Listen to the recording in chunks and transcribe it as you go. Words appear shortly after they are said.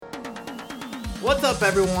What's up,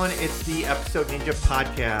 everyone? It's the Episode Ninja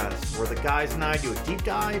Podcast, where the guys and I do a deep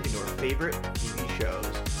dive into our favorite TV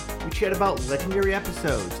shows. We chat about legendary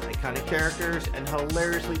episodes, iconic characters, and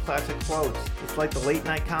hilariously classic quotes. It's like the late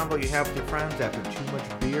night combo you have with your friends after too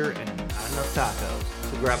much beer and not enough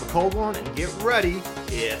tacos. So grab a cold one and get ready.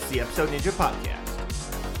 It's the Episode Ninja Podcast.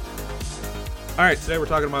 All right, today we're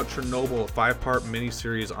talking about Chernobyl, a 5-part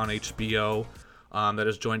miniseries on HBO that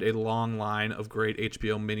has joined a long line of great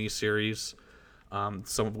HBO miniseries.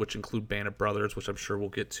 Some of which include Band of Brothers, which I'm sure we'll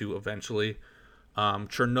get to eventually.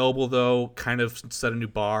 Chernobyl, though, kind of set a new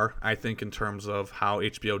bar, I think, in terms of how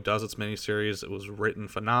HBO does its miniseries. It was written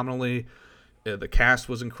phenomenally. The cast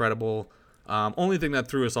was incredible. Only thing that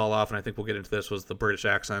threw us all off, and I think we'll get into this, was the British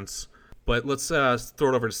accents. But let's throw it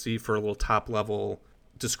over to Steve for a little top-level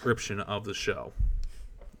description of the show.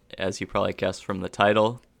 As you probably guessed from the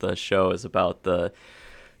title, the show is about the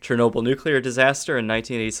Chernobyl nuclear disaster in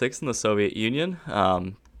 1986 in the Soviet Union.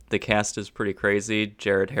 The cast is pretty crazy.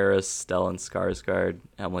 Jared Harris, Stellan Skarsgård,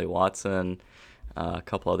 Emily Watson, a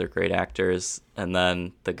couple other great actors. And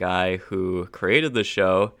then the guy who created the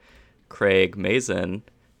show, Craig Mazin,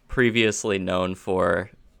 previously known for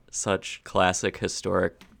such classic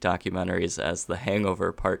historic documentaries as The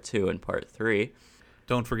Hangover Part 2 and Part 3.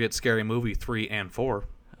 Don't forget Scary Movie 3 and 4.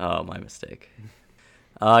 Oh, my mistake.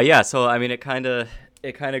 So, I mean, it kind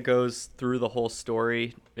of goes through the whole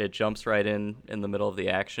story. It jumps right in the middle of the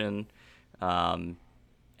action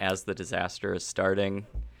as the disaster is starting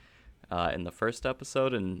in the first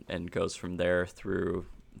episode and goes from there through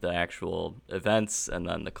the actual events and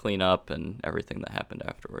then the cleanup and everything that happened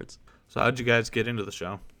afterwards. So how'd you guys get into the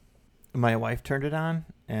show? My wife turned it on,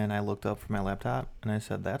 and I looked up from my laptop, and I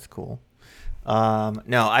said, that's cool.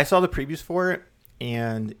 No, I saw the previews for it,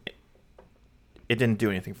 and it didn't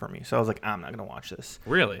do anything for me. So I was like, I'm not going to watch this.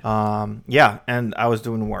 Really? Yeah, and I was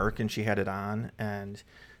doing work, and she had it on, and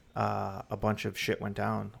a bunch of shit went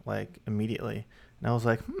down, like, immediately. And I was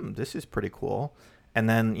like, this is pretty cool. And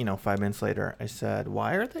then, 5 minutes later, I said,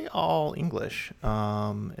 why are they all English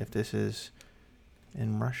if this is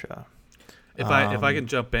in Russia? If I can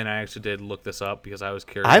jump in, I actually did look this up because I was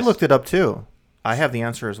curious. I looked it up, too. I have the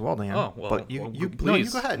answer as well, Dan. Oh, well, but please. No, you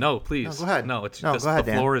go ahead. No, please. No, go ahead. No, go ahead,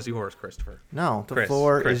 the floor is yours, Christopher. No, the Chris,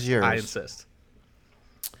 floor is yours. I insist.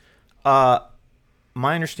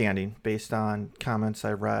 My understanding, based on comments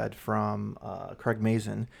I read from Craig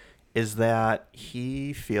Mazin, is that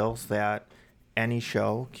he feels that any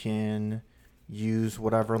show can use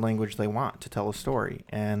whatever language they want to tell a story.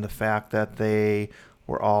 And the fact that they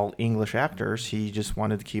were all English actors, he just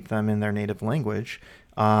wanted to keep them in their native language.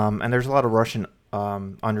 And there's a lot of Russian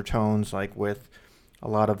undertones, like with a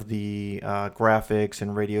lot of the graphics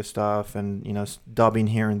and radio stuff and, dubbing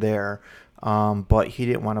here and there. But he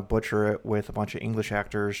didn't want to butcher it with a bunch of English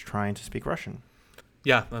actors trying to speak Russian.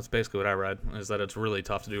 Yeah, that's basically what I read, is that it's really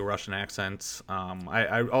tough to do Russian accents.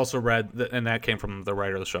 I also read, and that came from the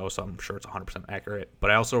writer of the show, so I'm sure it's 100% accurate. But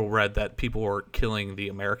I also read that people were killing the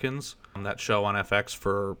Americans on that show on FX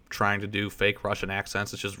for trying to do fake Russian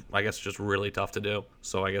accents. It's just, I guess, just really tough to do.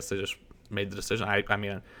 So I guess they just made the decision. I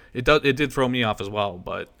mean, it did throw me off as well,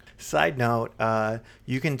 but... Side note,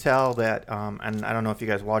 you can tell that, and I don't know if you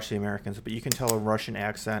guys watch The Americans, but you can tell a Russian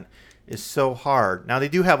accent is so hard. Now, they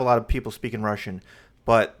do have a lot of people speaking Russian,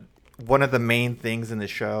 but one of the main things in the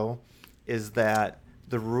show is that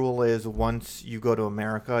the rule is once you go to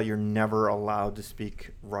America, you're never allowed to speak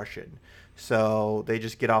Russian. So they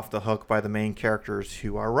just get off the hook by the main characters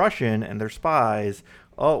who are Russian and they're spies.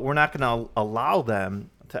 Oh, we're not going to allow them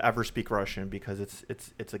to ever speak Russian because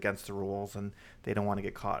it's against the rules and they don't want to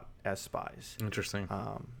get caught as spies. Interesting.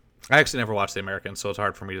 I actually never watched The Americans, so it's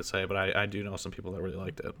hard for me to say, but I do know some people that really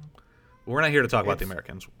liked it. We're not here to talk about The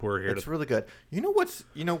Americans. It's really good. You know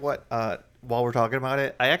what? While we're talking about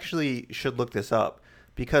it, I actually should look this up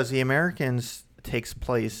because The Americans takes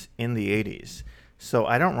place in the 80s. So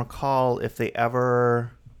I don't recall if they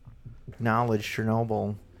ever acknowledged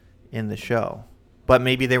Chernobyl in the show. But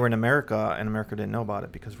maybe they were in America, and America didn't know about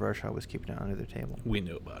it because Russia was keeping it under their table. We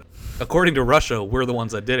knew about it. According to Russia, we're the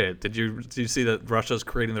ones that did it. Did you see that Russia's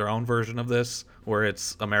creating their own version of this, where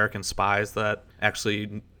it's American spies that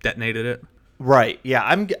actually detonated it? Right. Yeah.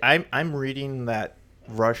 I'm reading that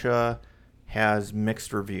Russia has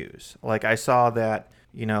mixed reviews. Like I saw that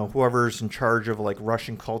whoever's in charge of like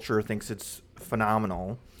Russian culture thinks it's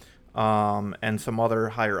phenomenal, and some other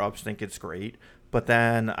higher ups think it's great. But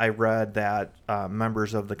then I read that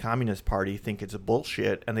members of the Communist Party think it's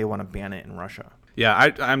bullshit and they want to ban it in Russia.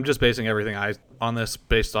 Yeah, I'm just basing everything on this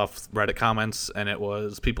based off Reddit comments, and it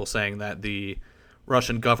was people saying that the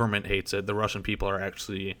Russian government hates it. The Russian people are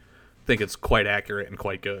actually think it's quite accurate and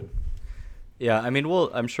quite good. Yeah, I mean,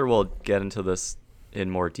 I'm sure we'll get into this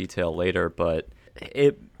in more detail later, but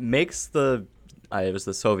it makes it was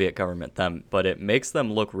the Soviet government then, but it makes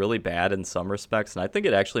them look really bad in some respects, and I think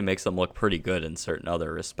it actually makes them look pretty good in certain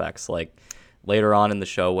other respects. Like later on in the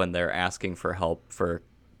show when they're asking for help for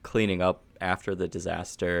cleaning up after the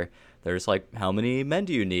disaster, there's like, how many men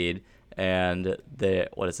do you need? And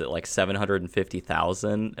what is it, like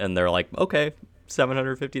 750,000? And they're like, okay,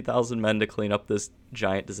 750,000 men to clean up this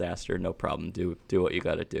giant disaster, no problem. Do what you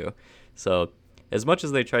got to do. So as much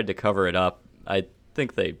as they tried to cover it up, I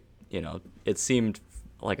think it seemed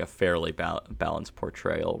like a fairly balanced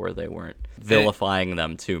portrayal where they weren't vilifying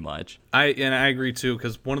them too much. I agree too,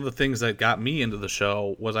 because one of the things that got me into the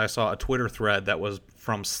show was I saw a Twitter thread that was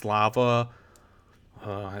from Slava.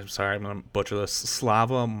 I'm sorry, I'm gonna butcher this.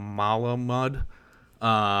 Slava Malamud.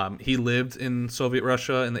 He lived in Soviet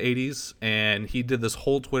Russia in the 80s, and he did this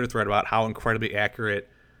whole Twitter thread about how incredibly accurate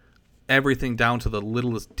everything down to the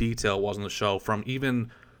littlest detail was in the show, from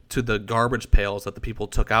even to the garbage pails that the people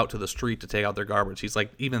took out to the street to take out their garbage. He's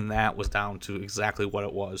like, even that was down to exactly what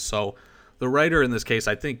it was. So the writer in this case,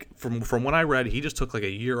 I think from what I read, he just took like a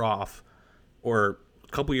year off or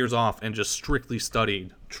a couple years off and just strictly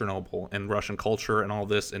studied Chernobyl and Russian culture and all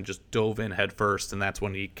this and just dove in head first. And that's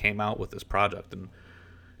when he came out with this project. And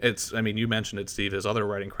you mentioned it, Steve, his other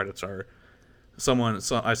writing credits are I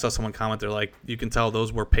saw someone comment, they're like, you can tell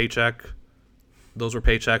those were paychecks,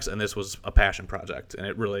 and this was a passion project. And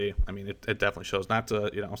it really, it definitely shows. Not to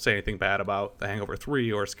say anything bad about The Hangover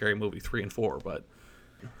 3 or Scary Movie 3 and 4, but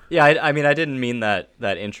yeah, I didn't mean that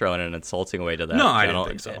intro in an insulting way to that. No, I didn't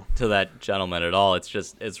think so. To that gentleman at all.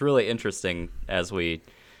 It's really interesting as we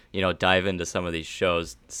dive into some of these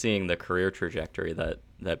shows, seeing the career trajectory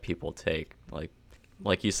that people take.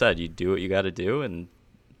 Like you said, you do what you got to do, and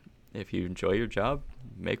if you enjoy your job,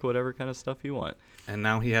 make whatever kind of stuff you want. And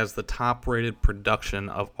now he has the top-rated production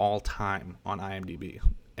of all time on IMDb.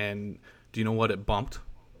 And do you know what it bumped?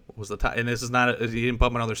 What was the top? And this is not he didn't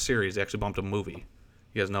bump another series. He actually bumped a movie.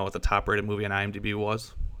 You guys know what the top-rated movie on IMDb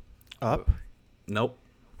was? Up? Nope.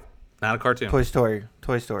 Not a cartoon. Toy Story.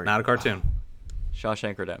 Not a cartoon.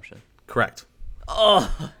 Shawshank Redemption. Correct.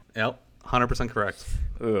 Oh. Yep. 100% correct.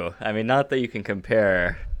 Ooh, not that you can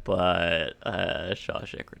compare, but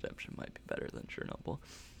Shawshank Redemption might be better than Chernobyl.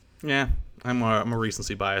 Yeah, I'm a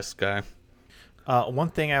recency bias guy.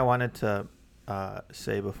 One thing I wanted to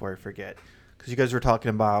say before I forget, because you guys were talking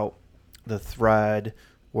about the thread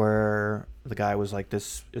where the guy was like,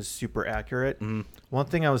 this is super accurate. Mm-hmm. One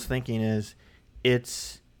thing I was thinking is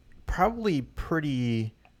it's probably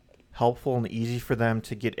pretty helpful and easy for them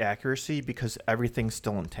to get accuracy because everything's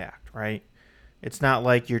still intact, right? It's not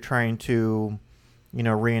like you're trying to,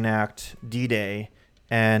 reenact D-Day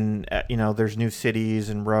and, there's new cities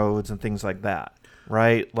and roads and things like that,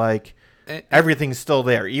 right? Like everything's still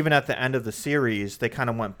there. Even at the end of the series, they kind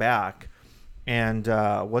of went back and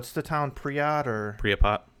what's the town,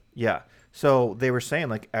 Pripyat? Yeah. So they were saying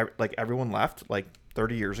like everyone left like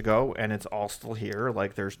 30 years ago and it's all still here.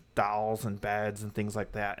 Like there's dolls and beds and things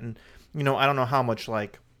like that. And, I don't know how much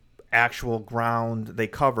like actual ground they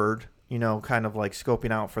covered, kind of like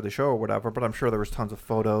scoping out for the show or whatever, but I'm sure there was tons of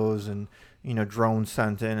photos and, drones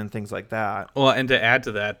sent in and things like that. Well, and to add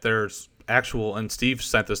to that, there's actual, and Steve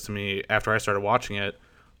sent this to me after I started watching it,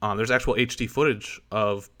 there's actual HD footage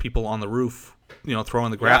of people on the roof,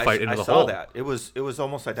 throwing the graphite into the hole. I saw that. It was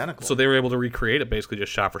almost identical. So they were able to recreate it basically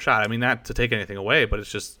just shot for shot. Not to take anything away, but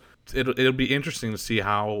it's just it'll be interesting to see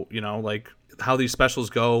how how these specials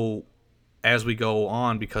go as we go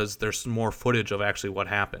on, because there's more footage of actually what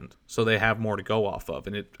happened. So they have more to go off of,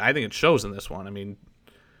 and I think it shows in this one.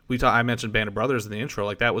 I mentioned Band of Brothers in the intro,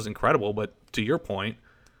 like that was incredible, but to your point,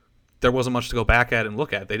 there wasn't much to go back at and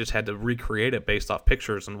look at. They just had to recreate it based off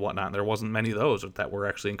pictures and whatnot. And there wasn't many of those that were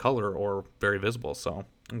actually in color or very visible. So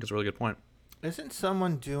I think it's a really good point. Isn't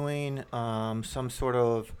someone doing some sort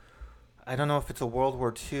of, I don't know if it's a World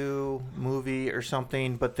War II movie or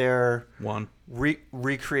something, but they're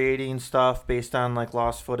recreating stuff based on like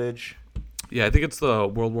lost footage? Yeah, I think it's the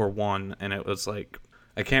World War I, and it was like,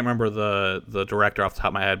 I can't remember the director off the top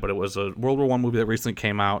of my head, but it was a World War I movie that recently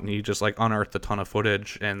came out, and he just like unearthed a ton of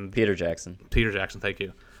footage. And Peter Jackson, thank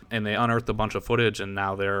you. And they unearthed a bunch of footage, and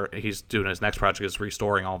now he's doing his next project is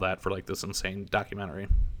restoring all that for like this insane documentary.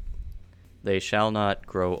 They Shall Not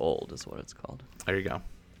Grow Old is what it's called. There you go.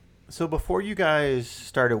 So before you guys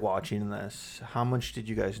started watching this, how much did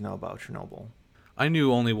you guys know about Chernobyl? I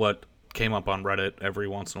knew only what came up on Reddit every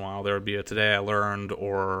once in a while. There would be a Today I Learned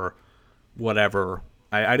or whatever.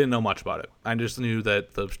 I didn't know much about it. I just knew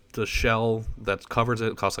that the shell that covers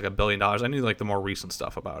it costs like $1 billion. I knew like the more recent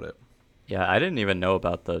stuff about it. Yeah, I didn't even know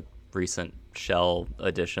about the recent shell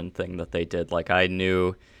edition thing that they did. Like, I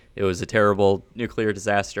knew it was a terrible nuclear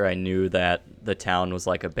disaster. I knew that the town was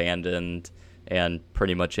like abandoned and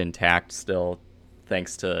pretty much intact still,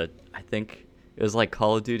 thanks to, I think it was like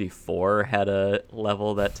Call of Duty 4 had a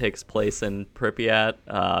level that takes place in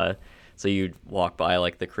Pripyat. So you'd walk by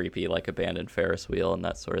like the creepy like abandoned Ferris wheel and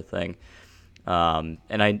that sort of thing. And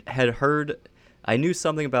I knew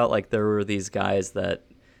something about like there were these guys that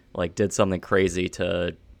like did something crazy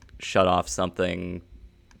to shut off something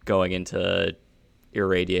going into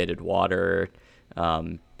irradiated water.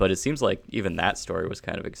 But it seems like even that story was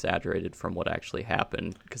kind of exaggerated from what actually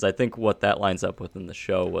happened. Because I think what that lines up with in the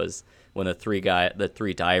show was when the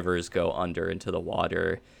three divers go under into the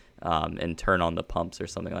water and turn on the pumps or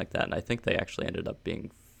something like that. And I think they actually ended up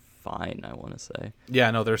being fine, I want to say. Yeah,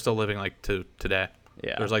 no, they're still living like to today.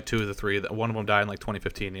 Yeah. There's like 2 of the 3. One of them died in like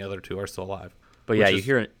 2015. The other 2 are still alive. But yeah,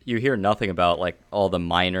 you hear nothing about like all the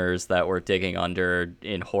miners that were digging under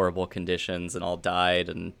in horrible conditions and all died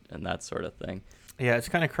and that sort of thing. Yeah, it's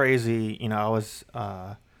kind of crazy. I was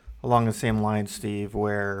along the same line, Steve,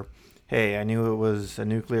 where, hey, I knew it was a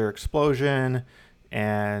nuclear explosion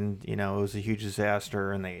and, it was a huge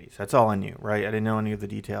disaster in the 80s. That's all I knew, right? I didn't know any of the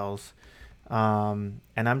details. And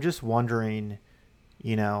I'm just wondering,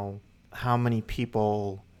 how many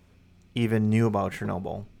people even knew about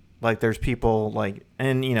Chernobyl. Like, there's people like,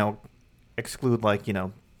 and, exclude like,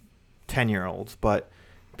 10-year-olds, but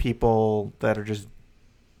people that are just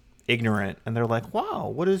ignorant and they're like, wow,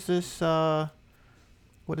 what is this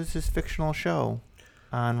fictional show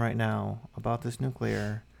on right now about this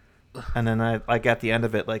nuclear? And then I like at the end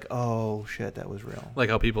of it, like, oh shit, that was real. Like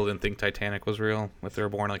how people didn't think Titanic was real if they were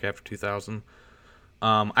born like after 2000.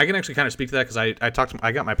 I can actually kind of speak to that because I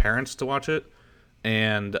got my parents to watch it,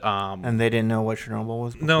 and they didn't know what Chernobyl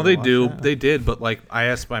was. No, they did, but like I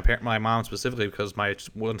asked my mom specifically because my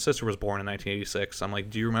one sister was born in 1986. I'm like,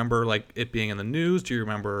 do you remember like it being in the news? Do you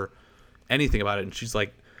remember anything about it? And she's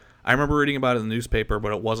like, I remember reading about it in the newspaper,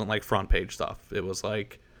 but it wasn't like front page stuff. It was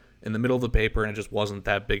like in the middle of the paper, and it just wasn't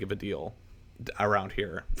that big of a deal around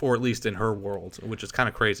here, or at least in her world, which is kind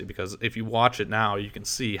of crazy because if you watch it now, you can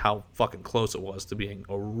see how fucking close it was to being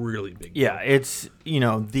a really big deal. Yeah, it's,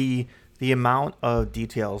 the amount of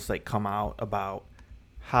details that come out about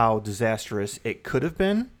how disastrous it could have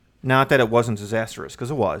been. Not that it wasn't disastrous,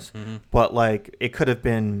 because it was, but like it could have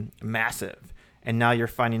been massive. And now you're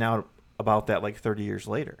finding out about that like 30 years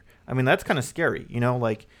later. I mean, that's kind of scary, I'm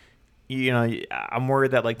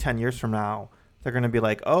worried that like 10 years from now, they're going to be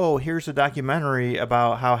like, oh, here's a documentary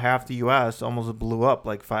about how half the U.S. almost blew up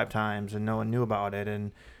like 5 times and no one knew about it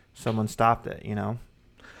and someone stopped it,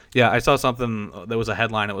 Yeah, I saw something that was a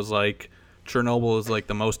headline. It was like, Chernobyl is like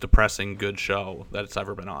the most depressing good show that it's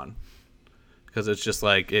ever been on. Because it's just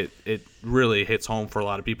like, it really hits home for a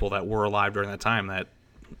lot of people that were alive during that time that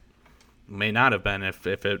may not have been if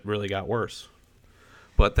it really got worse.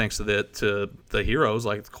 But thanks to the heroes,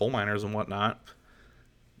 like the coal miners and whatnot,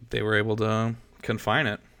 they were able to confine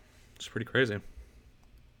it. It's pretty crazy.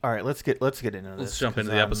 All right, let's get into this. Let's jump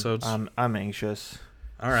into the episodes. I'm anxious.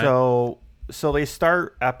 All right. So they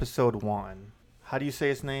start episode 1. How do you say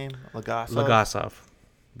his name? Legasov.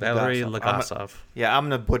 Valery Legasov. I'm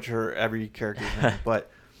gonna butcher every character's name,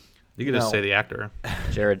 but you can just say the actor.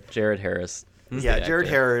 Jared Harris. Yeah, Jared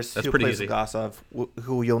Harris, That's who pretty plays easy. Legasov,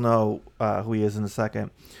 who you'll know who he is in a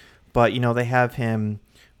second. But they have him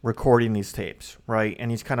recording these tapes, right?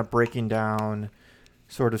 And he's kind of breaking down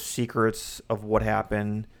sort of secrets of what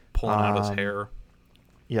happened. Pulling out his hair.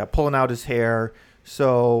 Yeah, pulling out his hair.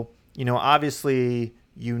 So, obviously,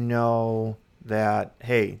 that,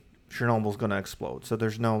 hey, Chernobyl's going to explode. So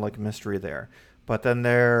there's no, like, mystery there. But then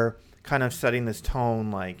they're kind of setting this tone,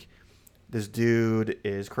 like, this dude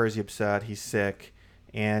is crazy upset, he's sick,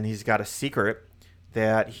 and he's got a secret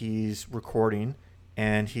that he's recording,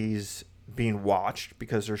 and he's being watched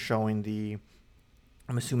because they're showing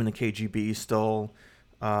I'm assuming the KGB still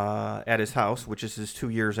at his house, which is 2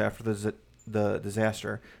 years after the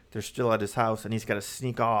disaster. They're still at his house, and he's got to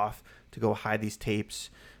sneak off to go hide these tapes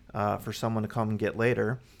for someone to come and get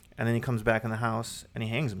later. And then he comes back in the house, and he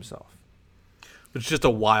hangs himself. It's just a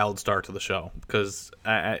wild start to the show because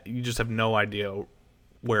you just have no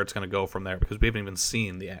where it's going to go from there because we haven't even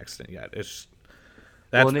seen the accident yet.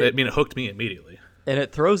 It hooked me immediately. And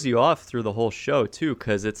it throws you off through the whole show, too,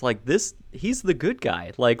 because it's like he's the good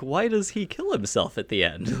guy. Like, why does he kill himself at the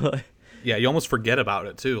end? Yeah, you almost forget about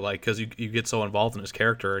it, too, like because you get so involved in his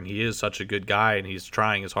character, and he is such a good guy, and he's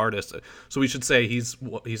trying his hardest. So we should say he's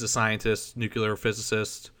a scientist, nuclear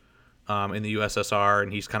physicist in the USSR,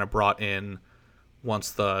 and he's kind of brought in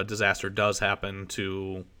once the disaster does happen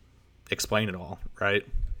to explain it all, right?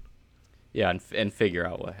 Yeah, and figure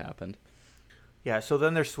out what happened. Yeah, so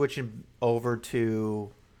then they're switching over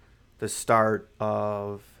to the start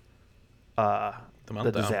of The the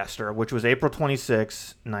meltdown. disaster, which was April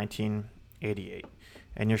 26, 1988.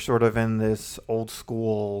 And you're sort of in this old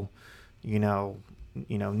school,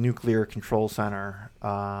 nuclear control center.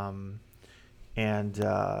 And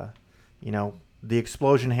the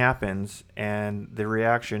explosion happens, and the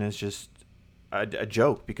reaction is just a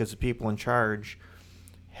joke because the people in charge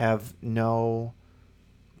have no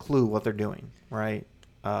clue what they're doing, right?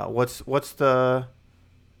 What's the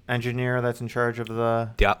engineer that's in charge of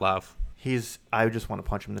the... Dyatlov. I just want to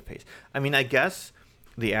punch him in the face. I mean, I guess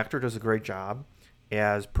the actor does a great job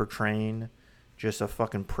as portraying just a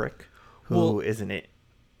fucking prick who isn't it.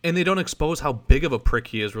 And they don't expose how big of a prick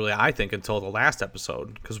he is, really, I think, until the last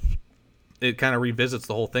episode, because it kind of revisits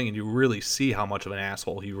the whole thing, and you really see how much of an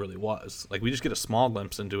asshole he really was. Like, we just get a small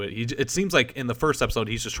glimpse into it. It seems like in the first episode,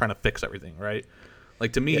 he's just trying to fix everything, right?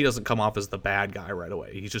 Like, to me, he doesn't come off as the bad guy right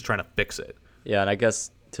away. He's just trying to fix it. Yeah, and I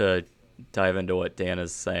guess to dive into what Dan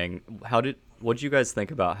is saying, what did you guys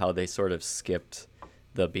think about how they sort of skipped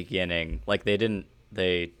the beginning? Like,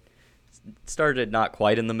 they started not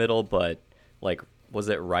quite in the middle, but, like, was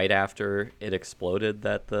it right after it exploded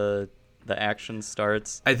that the action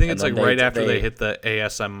starts? I think it's like right after they hit the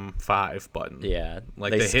ASM5 button. Yeah.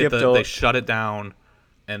 Like they shut it down,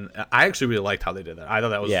 and I actually really liked how they did that. I thought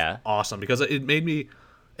that was awesome because it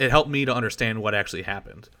helped me to understand what actually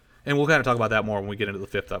happened. And we'll kind of talk about that more when we get into the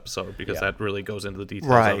 5th episode because that really goes into the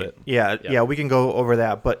details of it. Yeah, we can go over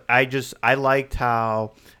that. But I liked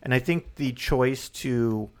how, and I think the choice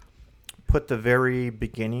to put the very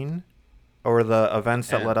beginning or the events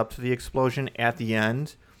that led up to the explosion at the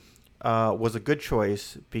end was a good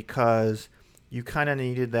choice because you kind of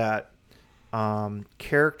needed that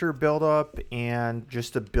character buildup and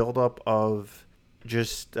just a buildup of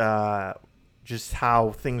just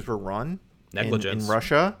how things were run in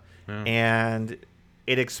Russia. Yeah. And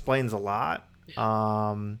it explains a lot.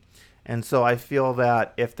 And so I feel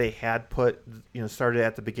that if they had started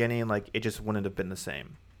at the beginning, like it just wouldn't have been the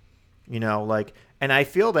same. And I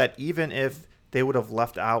feel that even if they would have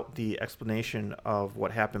left out the explanation of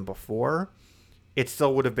what happened before, it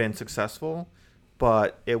still would have been successful.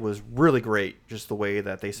 But it was really great just the way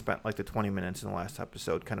that they spent like the 20 minutes in the last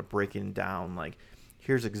episode kind of breaking down, like,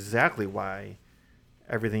 here's exactly why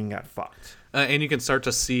everything got fucked. And you can start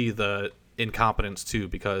to see the incompetence too,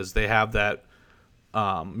 because they have that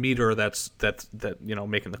meter that's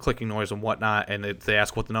making the clicking noise and whatnot, and they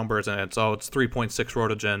ask what the number is, and it's 3.6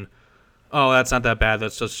 rotogen. Oh, that's not that bad.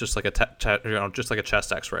 That's just like just like a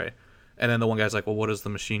chest X-ray. And then the one guy's like, well, what does the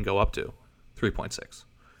machine go up to? 3.6.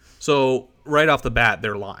 So right off the bat,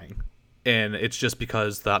 they're lying, and it's just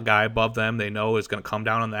because the guy above them they know is going to come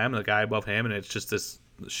down on them, and the guy above him, and it's just this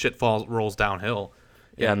shit rolls downhill.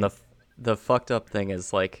 Yeah, and the fucked up thing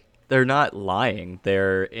is, like, they're not lying.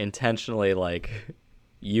 They're intentionally, like,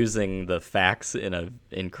 using the facts in an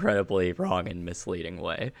incredibly wrong and misleading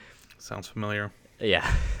way. Sounds familiar.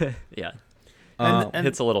 Yeah. Yeah. And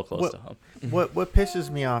it's a little close to home. What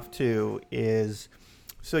pisses me off, too, is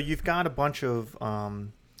so you've got a bunch of,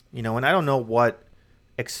 and I don't know what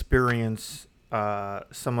experience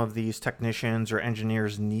some of these technicians or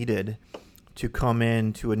engineers needed to come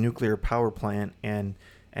into a nuclear power plant and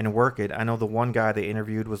work it. I know the one guy they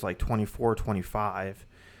interviewed was like 24, 25.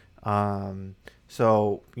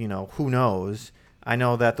 So, who knows? I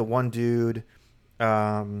know that the one dude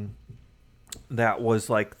that was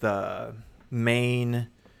like the main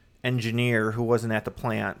engineer who wasn't at the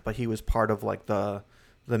plant, but he was part of like the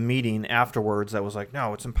meeting afterwards that was like,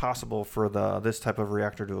 no, it's impossible for this type of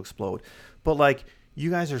reactor to explode. But like,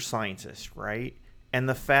 you guys are scientists, right? And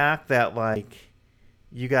the fact that like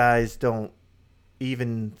you guys don't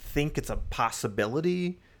even think it's a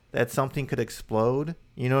possibility that something could explode,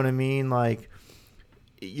 you know what I mean? Like,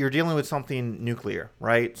 you're dealing with something nuclear,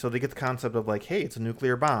 right? So they get the concept of like, hey, it's a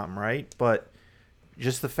nuclear bomb, right? But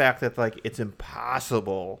just the fact that like it's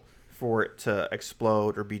impossible for it to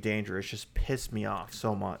explode or be dangerous just pissed me off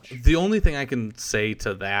so much. The only thing I can say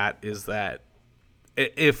to that is that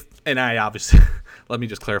and I obviously, let me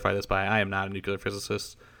just clarify this I am not a nuclear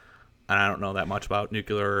physicist, and I don't know that much about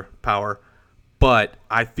nuclear power, but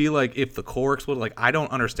I feel like if the core exploded, like, I don't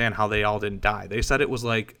understand how they all didn't die. They said it was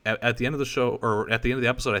like, at the end of the show, or at the end of the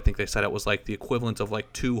episode, I think they said it was like the equivalent of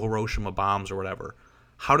like 2 Hiroshima bombs or whatever.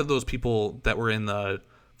 How did those people that were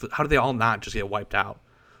how did they all not just get wiped out?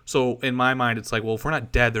 So in my mind, it's like, well, if we're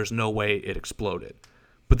not dead, there's no way it exploded.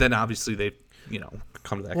 But then obviously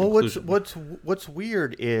come to that Well, conclusion. what's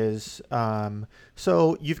weird is,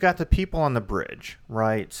 so you've got the people on the bridge,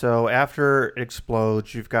 right? So after it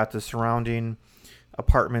explodes, you've got the surrounding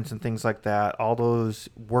apartments and things like that. All those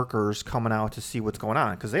workers coming out to see what's going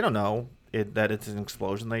on because they don't know that it's an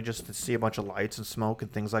explosion. They just see a bunch of lights and smoke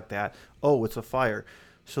and things like that. Oh, it's a fire.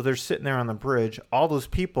 So they're sitting there on the bridge. All those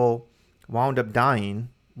people wound up dying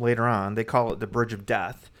later on. They call it the Bridge of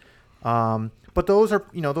Death. But those are,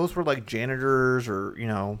 those were like janitors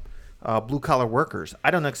or, blue collar workers.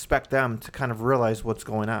 I don't expect them to kind of realize what's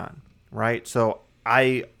going on, right? So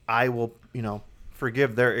I will,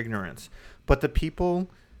 forgive their ignorance. But the people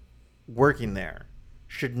working there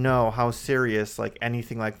should know how serious like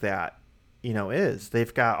anything like that, is.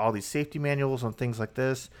 They've got all these safety manuals and things like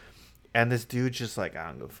this. And this dude's just like, I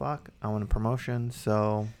don't give a fuck. I want a promotion,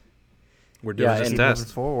 so we're doing this test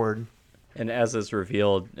moving forward. And as is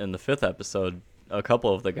revealed in the 5th episode, a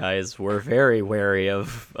couple of the guys were very wary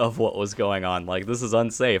of what was going on. Like, this is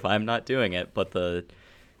unsafe. I'm not doing it. But the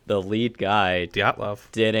lead guy,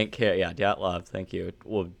 Dyatlov, didn't care. Yeah, Dyatlov, thank you.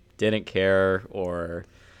 Well, didn't care or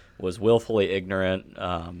was willfully ignorant.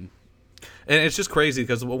 And it's just crazy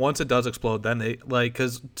because once it does explode, then they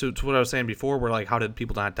because to what I was saying before, we're like, how did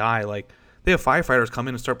people not die? Like, they have firefighters come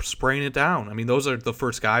in and start spraying it down. I mean, those are the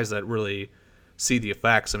first guys that really see the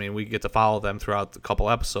effects. I mean, we get to follow them throughout a couple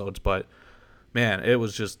episodes, but man, it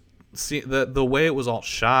was just the way it was all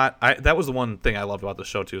shot. That was the one thing I loved about the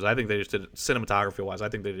show too. Is I think they just did, cinematography wise, I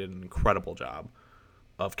think they did an incredible job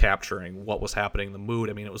of capturing what was happening, the mood.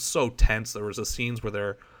 I mean, it was so tense. There was the scenes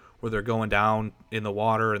where they're going down in the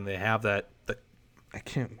water and they have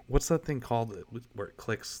what's that thing called where it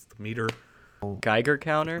clicks the meter? Geiger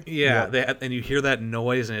counter? Yeah. And you hear that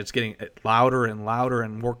noise and it's getting louder and louder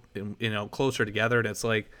and more, closer together. And it's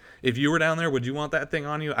like, if you were down there, would you want that thing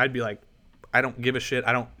on you? I'd be like, I don't give a shit.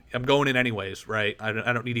 I'm going in anyways, right? I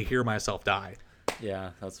don't need to hear myself die.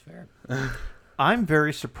 Yeah, that's fair. I'm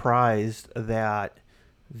very surprised that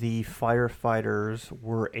the firefighters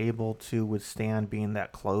were able to withstand being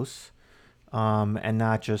that close, and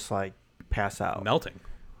not just like pass out. Melting.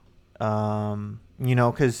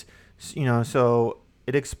 Because so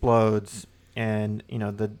it explodes, and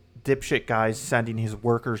the dipshit guy's sending his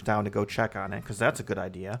workers down to go check on it because that's a good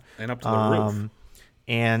idea. And up to the roof.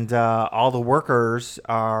 And all the workers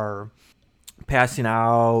are passing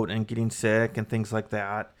out and getting sick and things like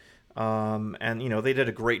that. And they did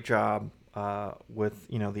a great job with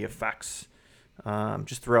the effects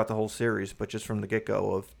just throughout the whole series, but just from the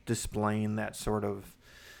get-go of displaying that sort of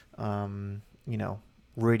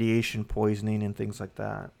radiation poisoning and things like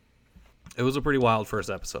that. It was a pretty wild first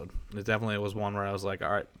episode. It definitely was one where I was like,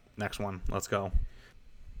 all right, next one, let's go.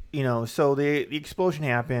 So the explosion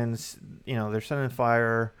happens, they're sending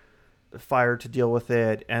fire to deal with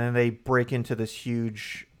it, and then they break into this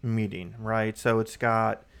huge meeting, right? So it's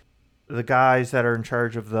got the guys that are in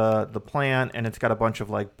charge of the plant, and it's got a bunch of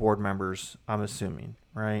like board members, I'm assuming,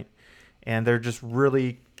 right? And they're just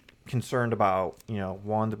really concerned about,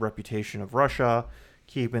 one, the reputation of Russia,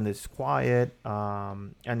 keeping this quiet,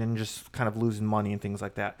 and then just kind of losing money and things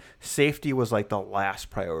like that. Safety was like the last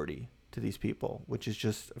priority to these people, which is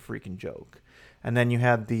just a freaking joke. And then you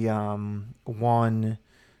had the one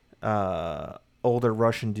older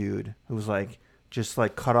Russian dude who was like, just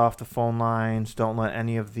like cut off the phone lines, don't let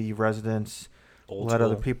any of the residents let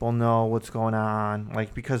other people know what's going on,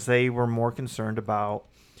 like, because they were more concerned about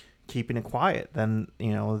keeping it quiet than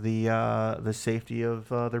the safety of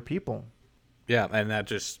their people. Yeah, and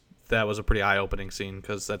that was a pretty eye-opening scene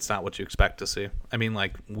because that's not what you expect to see. I mean,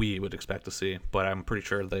 like, we would expect to see, but I'm pretty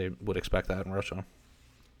sure they would expect that in Russia.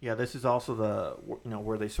 Yeah, this is also the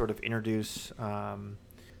where they sort of introduce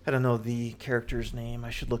I don't know the character's name. I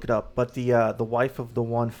should look it up. But the wife of the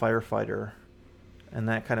one firefighter, and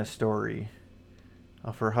that kind of story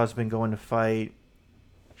of her husband going to fight.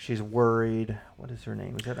 She's worried. What is her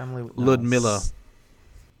name? Is that Emily? No. Ludmilla.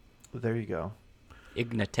 There you go.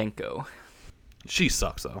 Ignatenko. She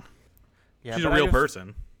sucks though. Yeah, she's a real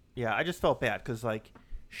person. Yeah, I just felt bad because like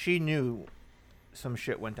she knew some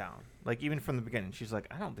shit went down. Like even from the beginning, she's like,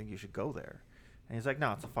 I don't think you should go there. And he's like,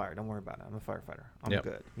 no, it's a fire. Don't worry about it. I'm a firefighter. I'm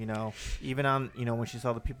good. Even on, when she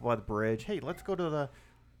saw the people by the bridge, hey, let's go to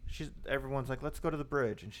everyone's like, let's go to the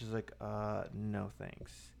bridge. And she's like, no,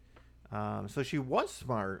 thanks. So she was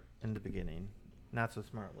smart in the beginning, not so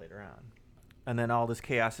smart later on. And then all this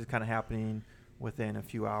chaos is kind of happening within a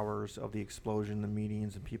few hours of the explosion, the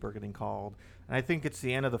meetings, and people are getting called. And I think it's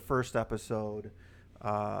the end of the first episode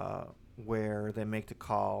where they make the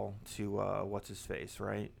call to what's-his-face,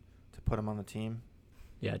 right? To put him on the team.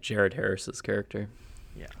 Yeah, Jared Harris's character.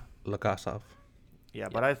 Yeah. Lukasov. Yeah,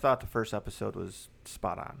 but I thought the first episode was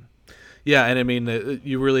spot on. Yeah, and I mean,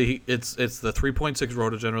 you really it's the 3.6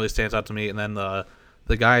 rotor generally stands out to me, and then the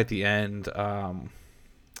guy at the end,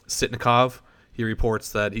 Sitnikov, he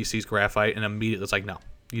reports that he sees graphite, and immediately it's like, no,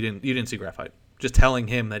 you didn't see graphite. Just telling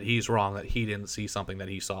him that he's wrong, that he didn't see something that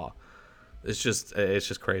he saw. It's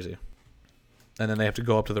just crazy. And then they have to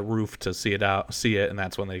go up to the roof to see it, and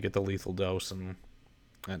that's when they get the lethal dose and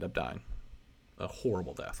end up dying. A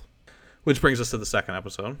horrible death. Which brings us to the second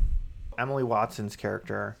episode. Emily Watson's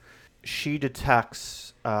character, she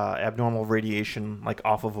detects abnormal radiation like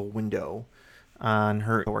off of a window on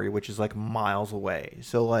her story, which is like miles away.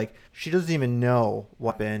 So like she doesn't even know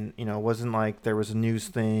what happened. You know, it wasn't like there was a news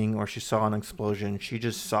thing or she saw an explosion. She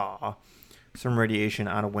just saw some radiation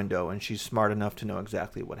on a window, and she's smart enough to know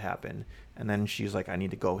exactly what happened. And then she's like, I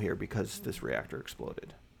need to go here because this reactor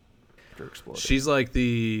exploded. She's like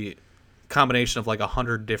the combination of like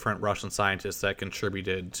 100 different Russian scientists that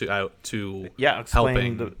contributed to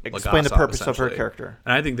helping explain the purpose of her character.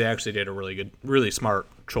 And I think they actually did a really smart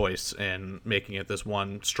choice in making it this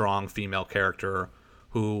one strong female character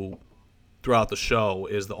who, throughout the show,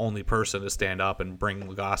 is the only person to stand up and bring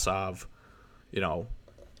Legasov,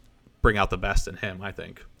 bring out the best in him, I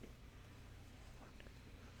think.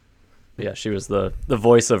 Yeah, she was the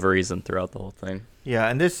voice of reason throughout the whole thing. Yeah,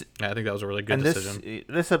 and I think that was a really good decision.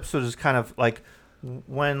 This episode is kind of like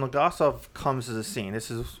when Legasov comes to the scene.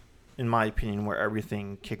 This is, in my opinion, where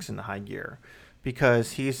everything kicks into high gear,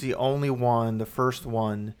 because he's the only one, the first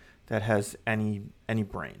one that has any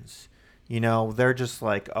brains. They're just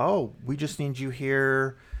like, oh, we just need you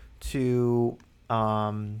here to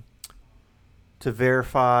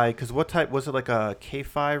verify, because what type was it, like a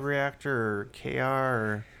K5 reactor or KR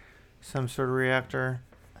or some sort of reactor?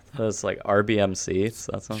 It was like RBMC.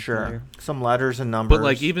 So that sounds sure. familiar. Some letters and numbers. But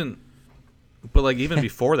like even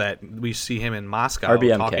before that, we see him in Moscow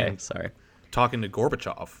talking to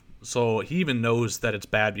Gorbachev. So he even knows that it's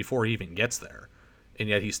bad before he even gets there, and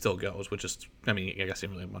yet he still goes. Which is, I guess he didn't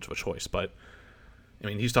really have much of a choice, but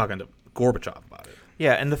he's talking to Gorbachev about it.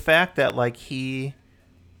 Yeah, and the fact that like he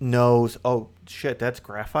knows, oh shit, that's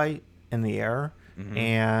graphite in the air. Mm-hmm.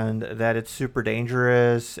 And that it's super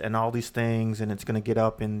dangerous and all these things, and it's going to get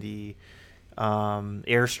up in the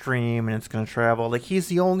airstream and it's going to travel. Like, he's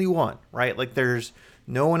the only one, right? Like, there's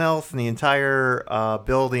no one else in the entire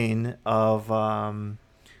building of,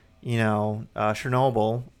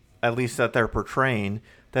 Chernobyl, at least that they're portraying,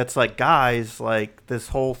 that's like, guys, like, this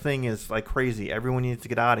whole thing is like crazy. Everyone needs to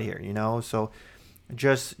get out of here, So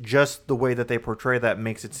just the way that they portray that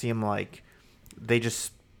makes it seem like they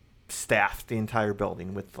just staffed the entire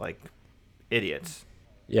building with like idiots.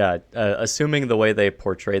 Yeah, assuming the way they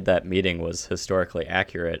portrayed that meeting was historically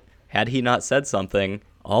accurate, had he not said something,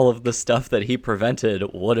 all of the stuff that he prevented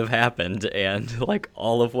would have happened, and like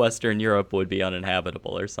all of Western Europe would be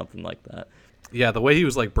uninhabitable or something like that. Yeah, the way he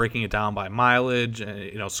was like breaking it down by mileage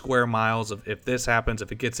and square miles of, if this happens,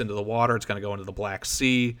 if it gets into the water, it's going to go into the Black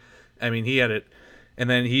Sea. He had it, and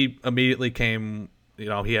then he immediately came.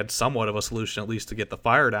 He had somewhat of a solution, at least, to get the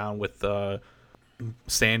fire down with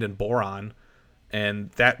sand and boron. And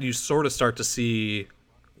that you sort of start to see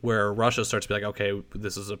where Russia starts to be like, okay,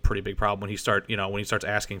 this is a pretty big problem. When he starts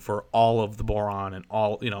asking for all of the boron and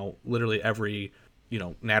all, literally every,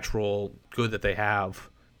 natural good that they have,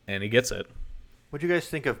 and he gets it. What do you guys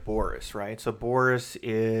think of Boris, right? So Boris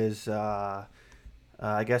is, I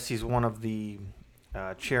guess he's one of the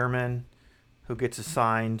chairmen who gets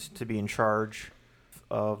assigned to be in charge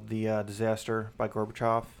of the disaster by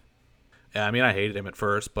Gorbachev. Yeah, I hated him at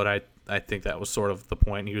first, but I think that was sort of the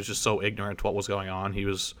point. He was just so ignorant to what was going on. He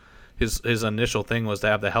was his initial thing was to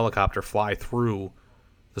have the helicopter fly through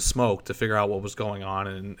the smoke to figure out what was going on,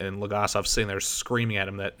 and Legasov sitting there screaming at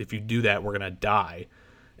him that if you do that, we're gonna die.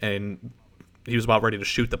 And he was about ready to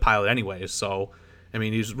shoot the pilot anyways. So,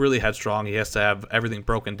 he's really headstrong. He has to have everything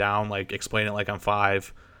broken down, like explain it like I'm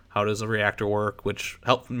 5. How does a reactor work? Which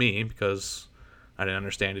helped me because I didn't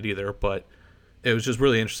understand it either, but it was just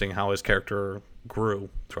really interesting how his character grew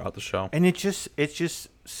throughout the show. And it's just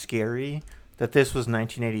scary that this was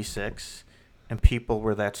 1986 and people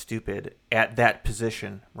were that stupid at that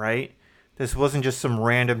position, right? This wasn't just some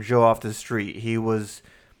random Joe off the street. He was,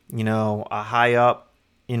 a high up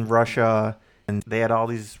in Russia, and they had all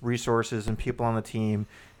these resources and people on the team,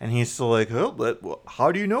 and he's still like, oh, but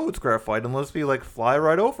how do you know it's graphite unless we like fly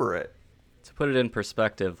right over it? To put it in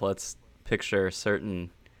perspective, let's picture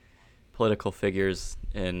certain political figures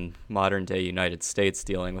in modern-day United States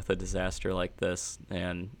dealing with a disaster like this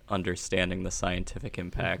and understanding the scientific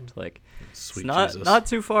impact. Mm-hmm. Like, Sweet it's Jesus. not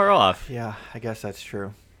too far off. Yeah, I guess that's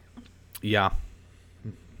true. Yeah.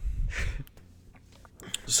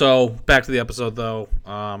 So back to the episode, though.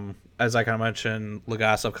 As I kind of mentioned,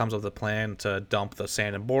 Legasov comes up with a plan to dump the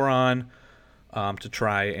sand and boron to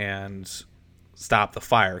try and stop the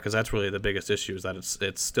fire, because that's really the biggest issue, is that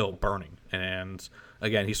it's still burning. And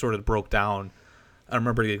again, he sort of broke down, I don't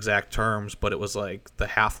remember the exact terms, but it was like the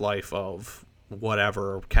half-life of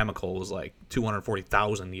whatever chemical was like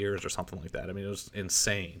 240,000 years or something like that. I mean, it was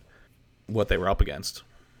insane what they were up against.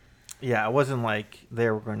 Yeah, it wasn't like they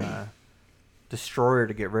were going to destroy her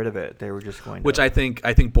to get rid of it. They were just going to... Which I think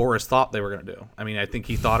Boris thought they were going to do. I mean, I think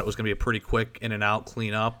he thought it was going to be a pretty quick in and out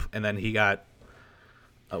clean up, and then he got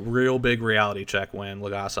a real big reality check when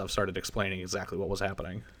Legasov started explaining exactly what was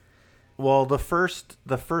happening. Well, the first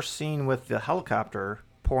scene with the helicopter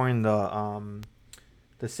pouring the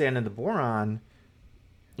sand and the boron,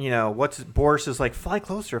 Boris is like, fly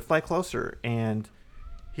closer, and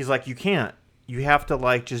he's like, you can't. You have to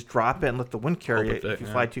like just drop it and let the wind carry it. If you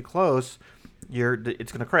fly too close,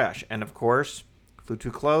 it's gonna crash. And of course, flew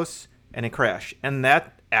too close and it crashed. And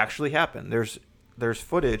that actually happened. There's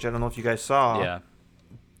footage. I don't know if you guys saw. Yeah,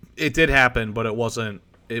 it did happen, but it wasn't.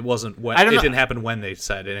 It didn't happen when they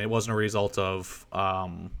said, and it wasn't a result of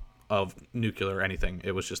nuclear or anything.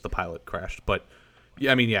 It was just the pilot crashed. But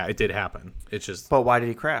yeah, I mean, yeah, it did happen. It's just. But why did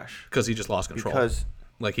he crash? Because he just lost control. Because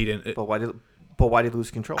like he didn't. But why did he lose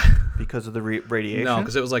control? Because of the radiation? No,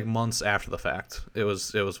 because it was like months after the fact. It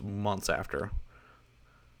was months after.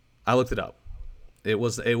 I looked it up. It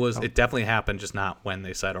definitely happened, just not when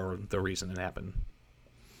they said or the reason it happened.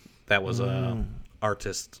 That was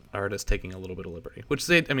artist taking a little bit of liberty, which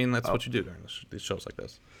that's what you do during these shows like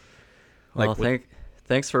this. Well,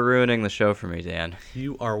 thanks for ruining the show for me, Dan.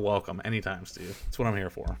 You are welcome anytime, Steve. That's what I'm here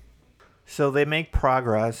for. So they make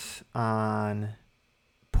progress on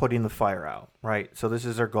putting the fire out, right? So this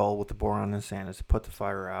is their goal with the boron and sand, is to put the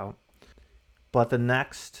fire out. But the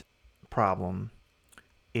next problem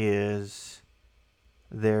is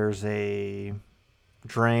there's a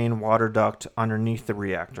drain water duct underneath the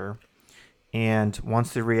reactor. And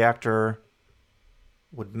once the reactor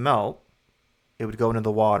would melt, it would go into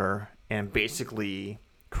the water and basically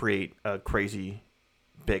create a crazy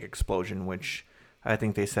big explosion, which I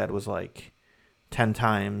think they said was like 10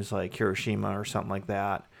 times like Hiroshima or something like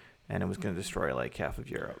that. And it was going to destroy like half of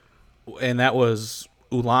Europe. And that was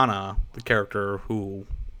Ulana, the character who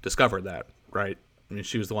discovered that, right? I mean,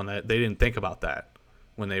 she was the one that they didn't think about that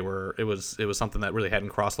when they were. It was something that really hadn't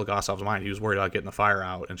crossed Legasov's mind. He was worried about getting the fire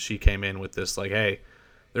out, and she came in with this like, "Hey,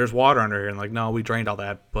 there's water under here," and like, "No, we drained all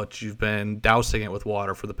that, but you've been dousing it with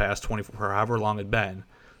water for the past 24, however long it'd been.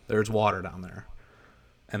 There's water down there."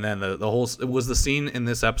 And then the whole was the scene in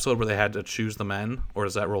this episode where they had to choose the men, or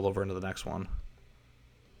does that roll over into the next one?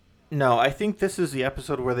 No, I think this is the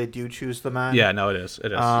episode where they do choose the men. Yeah, no, it is.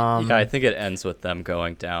 It is. Yeah, I think it ends with them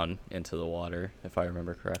going down into the water, if I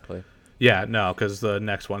remember correctly. Yeah, no, because the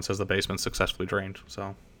next one says the basement successfully drained.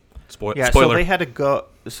 So, spoiler. So they had to go.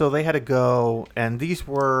 So they had to go, and these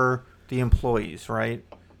were the employees, right,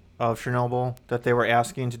 of Chernobyl that they were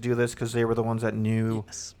asking to do this because they were the ones that knew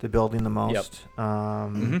the building the most.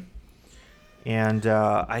 Yep. And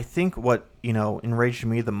I think what enraged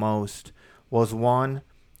me the most was one.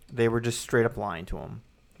 They were just straight up lying to him,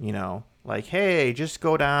 like, hey, just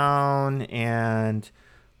go down and,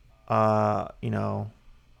 unplug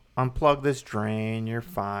this drain. You're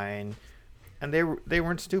fine. And they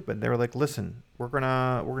weren't stupid. They were like, listen, we're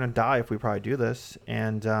gonna die if we probably do this.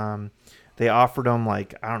 And they offered him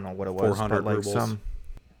like, I don't know what it was, 400 but like rubles.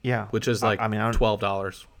 Which is like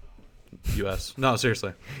 $12 US. No,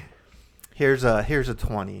 seriously. Here's a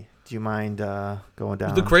 20. Do you mind going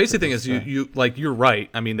down? The crazy thing is you're right.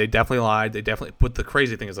 I mean, they definitely lied. But the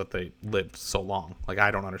crazy thing is that they lived so long. Like, I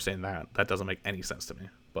don't understand that. That doesn't make any sense to me.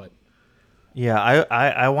 But yeah,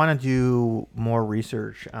 I want to do more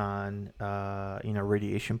research on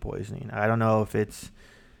radiation poisoning. I don't know if it's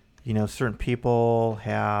certain people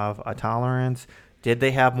have a tolerance. Did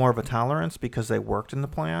they have more of a tolerance because they worked in the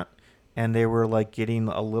plant and they were like getting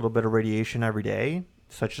a little bit of radiation every day,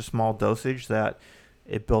 such a small dosage that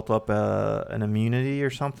it built up an immunity or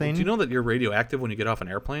something? Do you know that you're radioactive when you get off an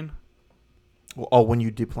airplane? Oh, when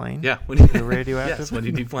you deplane? Yeah, when you're radioactive. Yes, when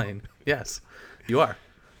you deplane. Yes, you are.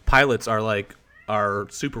 Pilots are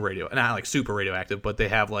super not like super radioactive, but they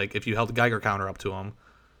have like, if you held a Geiger counter up to them,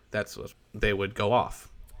 that's what they would go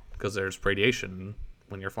off because there's radiation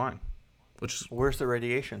when you're flying. Where's the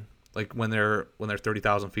radiation? Like when they're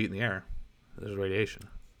 30,000 feet in the air, there's radiation.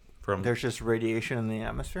 There's just radiation in the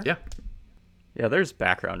atmosphere? Yeah. Yeah, there's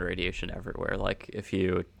background radiation everywhere. Like, if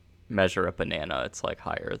you measure a banana, it's, like,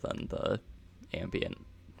 higher than the ambient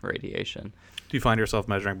radiation. Do you find yourself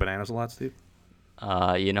measuring bananas a lot, Steve?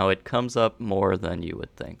 It comes up more than you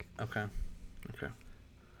would think. Okay.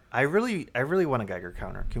 I really want a Geiger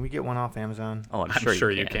counter. Can we get one off Amazon? Oh, I'm I'm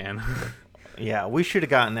sure you can. Yeah, we should have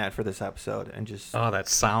gotten that for this episode and just. Oh, that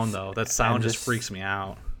sound though. That sound just just- freaks me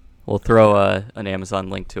out. We'll throw an Amazon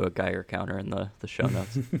link to a Geiger counter in the show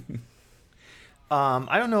notes.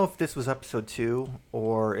 I don't know if this was episode 2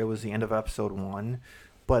 or it was the end of episode 1,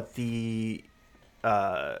 but the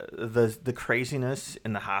craziness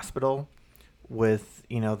in the hospital with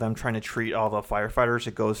them trying to treat all the firefighters.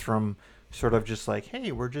 It goes from sort of just like,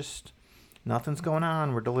 hey, nothing's going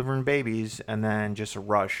on, we're delivering babies, and then just a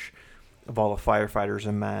rush of all the firefighters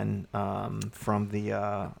and men from the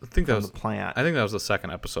the plant. I think that was the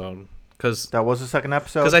second episode. Cause that was the second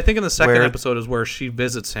episode. Because I think in the second episode is where she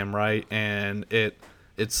visits him, right? And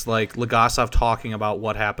it's like Legasov talking about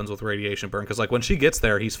what happens with radiation burn. Because like when she gets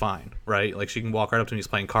there, he's fine, right? Like she can walk right up to him. He's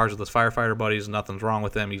playing cards with his firefighter buddies. Nothing's wrong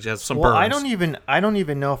with him. He has some burns. I don't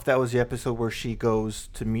even know if that was the episode where she goes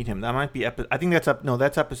to meet him. That might be I think that's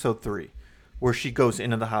that's episode 3, where she goes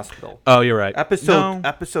into the hospital. Oh, you're right. Episode.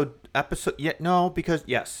 Yeah, no, because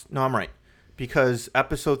I'm right. Because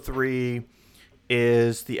episode 3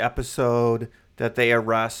 is the episode that they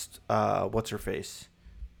arrest what's her face,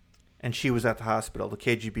 and she was at the hospital. The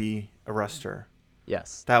KGB arrest her.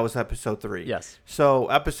 Yes, that was episode 3. Yes. So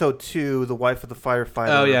episode 2, the wife of the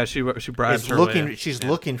firefighter. Oh yeah, she bribes her. She's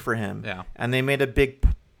looking for him. Yeah. And they made a big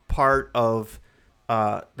part of.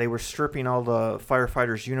 They were stripping all the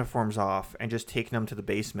firefighters' uniforms off and just taking them to the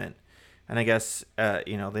basement. And I guess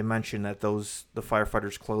they mentioned that the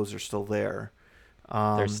firefighters' clothes are still there.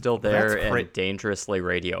 They're still there and dangerously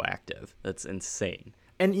radioactive. That's insane.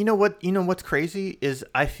 And you know what's crazy is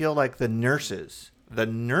I feel like the nurses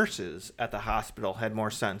at the hospital had more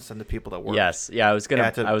sense than the people that worked. Yes, yeah, I was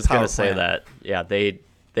gonna say that. Yeah,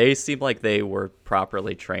 they seemed like they were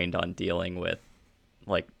properly trained on dealing with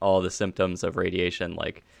like all the symptoms of radiation.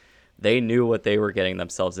 Like they knew what they were getting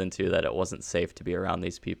themselves into, that it wasn't safe to be around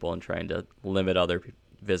these people and trying to limit other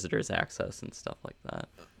visitors' access and stuff like that.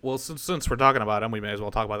 Well, since we're talking about them, we may as well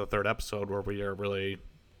talk about the third episode where we are really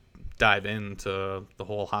dive into the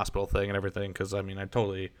whole hospital thing and everything. Because I mean, I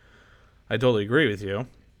totally agree with you.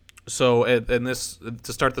 So,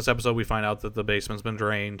 to start this episode, we find out that the basement's been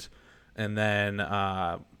drained, and then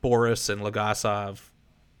Boris and Legasov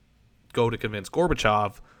go to convince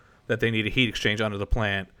Gorbachev that they need a heat exchange under the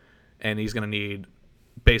plant, and he's going to need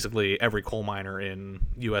basically every coal miner in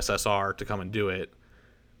USSR to come and do it,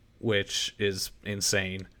 which is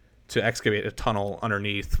insane, to excavate a tunnel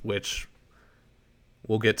underneath, which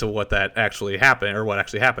we'll get to what actually happened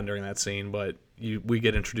during that scene, but we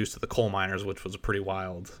get introduced to the coal miners, which was a pretty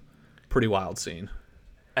wild scene.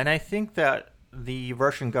 And I think that the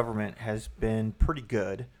Russian government has been pretty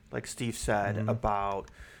good, like Steve said, about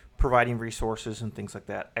providing resources and things like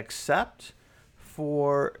that, except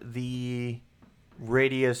for the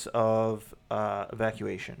radius of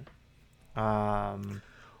evacuation. And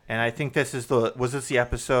I think this is the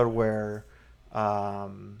episode where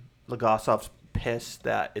Legasov's pissed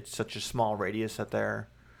that it's such a small radius that they're,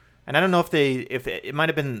 and I don't know if it might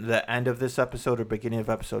have been the end of this episode or beginning of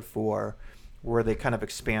episode 4, where they kind of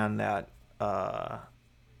expand that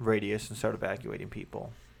radius and start evacuating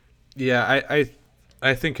people. Yeah,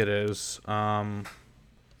 I think it is. And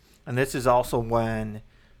this is also when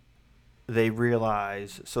they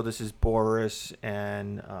realize, so this is Boris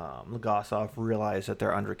and Legasov realize that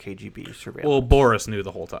they're under KGB surveillance. Well, Boris knew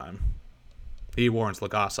the whole time. He warns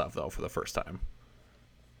Legasov, though, for the first time.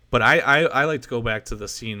 But I like to go back to the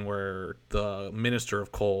scene where the Minister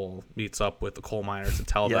of Coal meets up with the coal miners to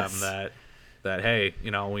tell them that, hey,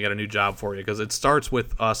 we got a new job for you. Because it starts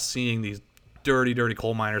with us seeing these dirty, dirty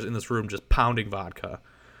coal miners in this room just pounding vodka.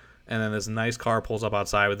 And then this nice car pulls up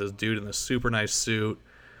outside with this dude in this super nice suit.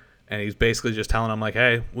 And he's basically just telling them, like,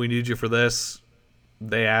 hey, we need you for this.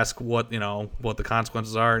 They ask what the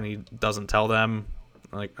consequences are, and he doesn't tell them.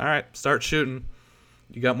 Like, all right, start shooting.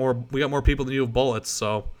 We got more people than you have bullets,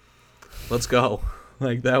 so let's go.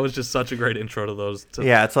 Like, that was just such a great intro to those.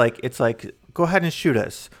 Yeah, it's like go ahead and shoot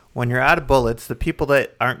us. When you're out of bullets, the people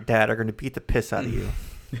that aren't dead are going to beat the piss out of you.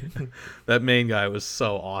 That main guy was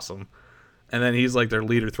so awesome. And then he's like their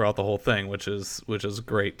leader throughout the whole thing, which is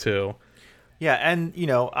great too. Yeah, and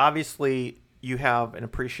obviously you have an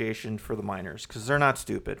appreciation for the miners because they're not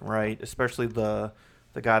stupid, right? Especially the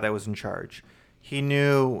guy that was in charge. He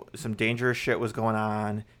knew some dangerous shit was going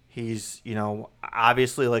on. He's,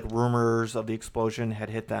 obviously like rumors of the explosion had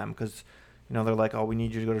hit them because, they're like, oh, we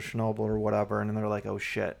need you to go to Chernobyl or whatever. And then they're like, oh,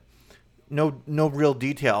 shit. No real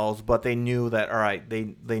details, but they knew that, all right,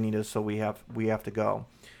 they need us, so we have to go.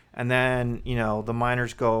 And then, the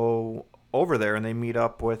miners go over there and they meet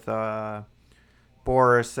up with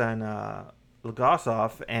Boris and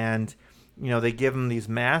Legasov, and they give them these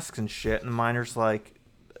masks and shit, and the miner's like,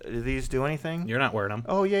 do these do anything? You're not wearing them.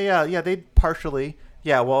 Oh yeah, they partially.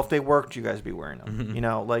 Yeah, well, if they worked, you guys would be wearing them.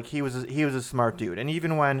 Like he was a smart dude. And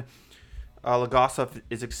even when Legasov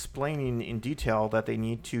is explaining in detail that they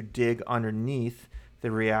need to dig underneath the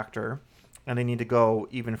reactor and they need to go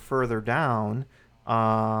even further down,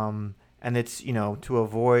 and it's to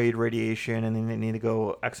avoid radiation, and then they need to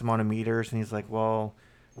go X amount of meters, and he's like, well,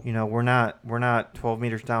 we're not 12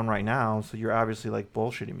 meters down right now, so you're obviously like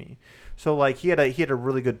bullshitting me. So like he had a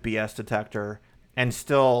really good BS detector. And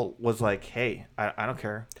still was like, hey, I don't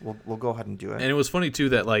care. We'll go ahead and do it. And it was funny too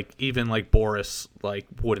that like even like Boris like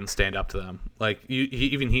wouldn't stand up to them. Like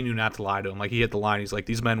he knew not to lie to him. Like he hit the line. He's like,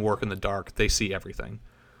 these men work in the dark. They see everything.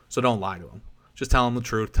 So don't lie to them. Just tell them the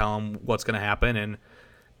truth. Tell them what's going to happen. And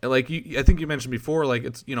like I think you mentioned before, like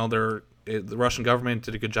it's the Russian government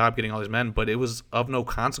did a good job getting all these men, but it was of no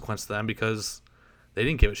consequence to them because they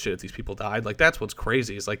didn't give a shit if these people died. Like that's what's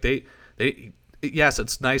crazy. Is like they. Yes,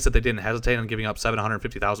 it's nice that they didn't hesitate on giving up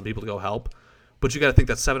 750,000 people to go help, but you got to think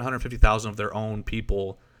that 750,000 of their own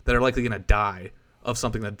people that are likely going to die of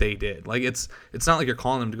something that they did. Like it's not like you're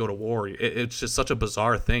calling them to go to war. It's just such a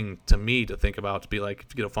bizarre thing to me to think about, to be like, if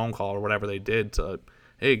you get a phone call or whatever they did to,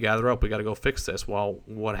 hey, gather up, we got to go fix this. Well,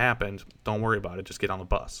 what happened? Don't worry about it. Just get on the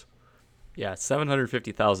bus. Yeah,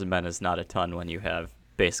 750,000 men is not a ton when you have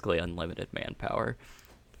basically unlimited manpower.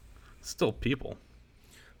 Still people.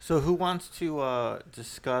 So who wants to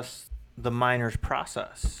discuss the miner's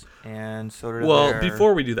process and sort of well,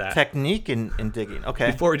 before we do that, technique in digging? Okay.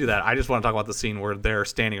 Before we do that, I just want to talk about the scene where they're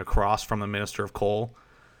standing across from the Minister of Coal,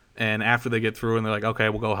 and after they get through and they're like, okay,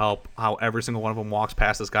 we'll go help, how every single one of them walks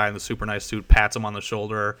past this guy in the super nice suit, pats him on the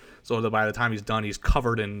shoulder, so that by the time he's done, he's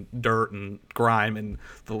covered in dirt and grime, and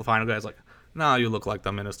the final guy's like, no, you look like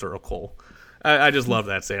the Minister of Coal. I just love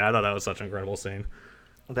that scene. I thought that was such an incredible scene.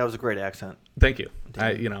 That was a great accent. Thank you.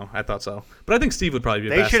 I thought so. But I think Steve would probably be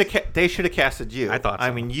best. They should have casted you. I thought so.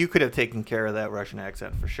 I mean, you could have taken care of that Russian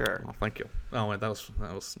accent for sure. Oh, thank you. Oh, wait, that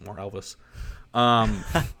was more Elvis.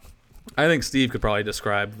 I think Steve could probably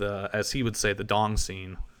describe as he would say, the dong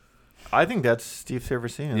scene. I think that's Steve's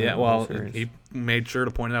favorite scene. Yeah, well, he made sure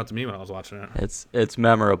to point it out to me when I was watching it. It's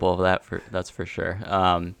memorable, that's for sure.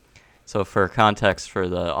 So for context for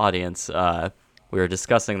the audience, we were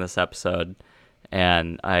discussing this episode,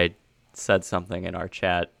 and I said something in our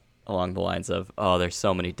chat along the lines of, oh, there's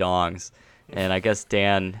so many dongs. And I guess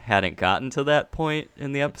Dan hadn't gotten to that point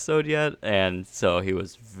in the episode yet, and so he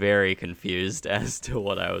was very confused as to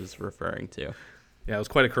what I was referring to. Yeah, it was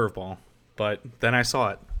quite a curveball, but then I saw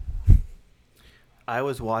it. I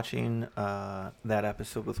was watching that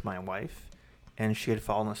episode with my wife, and she had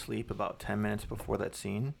fallen asleep about 10 minutes before that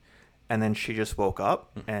scene. And then she just woke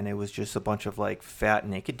up, and it was just a bunch of, like, fat,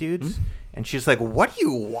 naked dudes. And she's like, what are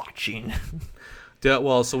you watching? Yeah,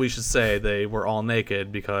 well, so we should say they were all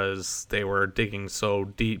naked because they were digging so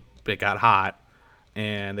deep it got hot,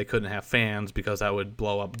 and they couldn't have fans because that would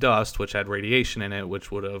blow up dust, which had radiation in it,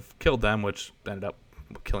 which would have killed them, which ended up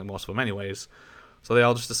killing most of them anyways. So they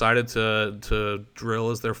all just decided to drill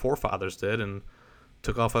as their forefathers did and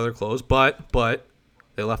took off other clothes, but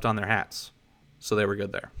they left on their hats, so they were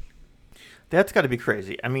good there. That's got to be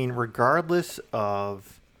crazy. I mean, regardless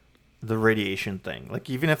of the radiation thing, like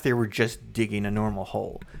even if they were just digging a normal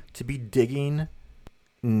hole, to be digging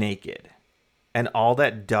naked and all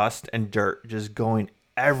that dust and dirt just going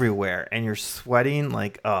everywhere and you're sweating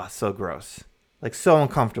like, oh, so gross. Like so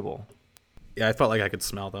uncomfortable. Yeah, I felt like I could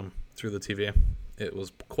smell them through the TV. It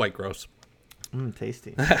was quite gross.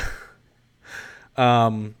 Tasty.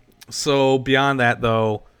 So beyond that,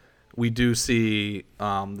 though, we do see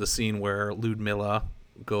the scene where Ludmilla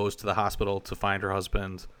goes to the hospital to find her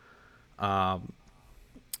husband. And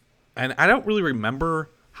I don't really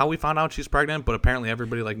remember how we found out she's pregnant, but apparently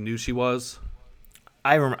everybody knew she was.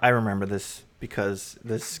 I remember this because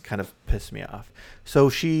this kind of pissed me off. So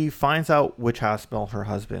she finds out which hospital her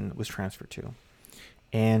husband was transferred to.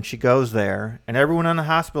 And she goes there, and everyone in the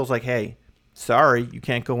hospital is like, hey, sorry, you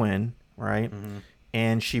can't go in, right? Mm-hmm.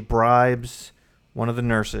 And she bribes one of the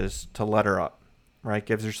nurses to let her up, right?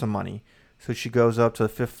 Gives her some money. So she goes up to the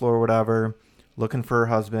 5th floor or whatever, looking for her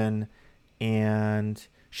husband, and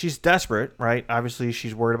she's desperate, right? Obviously,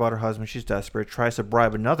 she's worried about her husband. She's desperate. Tries to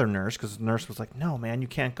bribe another nurse because the nurse was like, no, man, you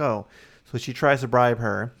can't go. So she tries to bribe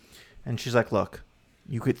her, and she's like, look,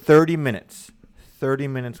 you get 30 minutes. 30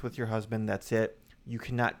 minutes with your husband, that's it. You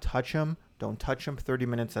cannot touch him. Don't touch him. 30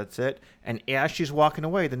 minutes, that's it. And as she's walking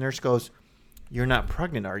away, the nurse goes, you're not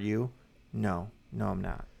pregnant, are you? No, I'm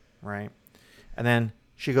not, right? And then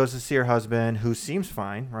she goes to see her husband, who seems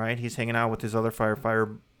fine, right? He's hanging out with his other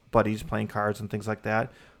firefighter buddies, playing cards and things like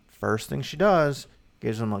that. First thing she does,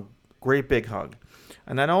 gives him a great big hug.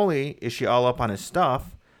 And not only is she all up on his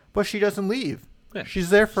stuff, but she doesn't leave. Yeah.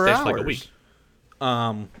 She's there for Stays hours. like a week.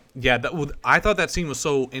 I thought that scene was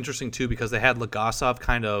so interesting too because they had Legasov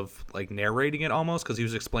kind of like narrating it almost because he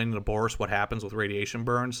was explaining to Boris what happens with radiation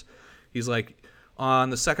burns. He's like,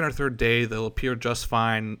 on the second or third day, they'll appear just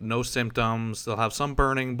fine, no symptoms. They'll have some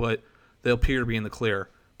burning, but they'll appear to be in the clear.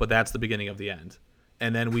 But that's the beginning of the end.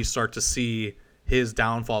 And then we start to see his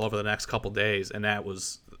downfall over the next couple days, and that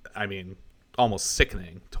was, I mean, almost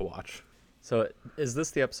sickening to watch. So is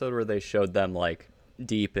this the episode where they showed them like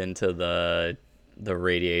deep into the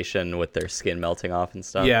radiation with their skin melting off and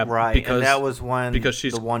stuff? Yeah, right. And that was when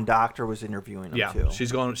the one doctor was interviewing them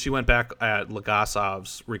too. She went back at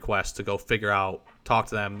Legasov's request to go talk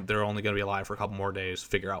to them. They're only going to be alive for a couple more days,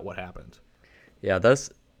 figure out what happened. Yeah,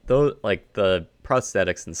 those like the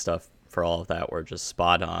prosthetics and stuff for all of that were just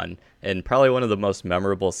spot on. And probably one of the most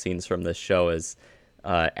memorable scenes from this show is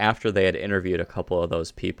after they had interviewed a couple of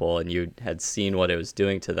those people and you had seen what it was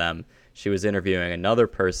doing to them, she was interviewing another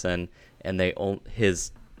person and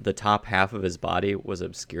the top half of his body was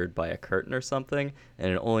obscured by a curtain or something,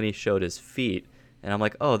 and it only showed his feet. And I'm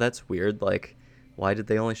like, oh, that's weird. Like, why did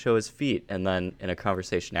they only show his feet? And then in a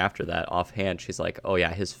conversation after that, offhand, she's like, oh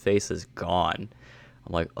yeah, his face is gone.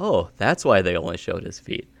 I'm like, oh, that's why they only showed his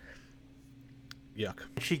feet. Yuck.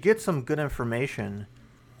 She gets some good information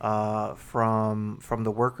from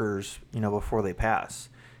the workers, before they pass.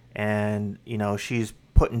 And, she's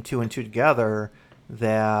putting two and two together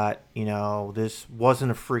that, this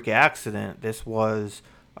wasn't a freak accident. This was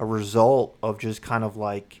a result of just kind of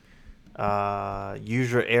like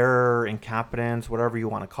user error, incompetence, whatever you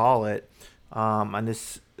want to call it. And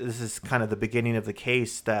this is kind of the beginning of the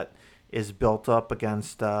case that is built up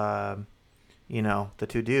against, the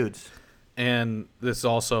two dudes. And this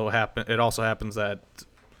also it also happens that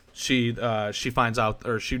she finds out,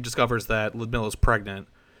 or she discovers that Ludmilla's pregnant,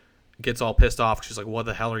 gets all pissed off. She's like, what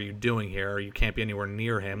the hell are you doing here? You can't be anywhere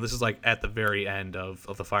near him. This is like at the very end of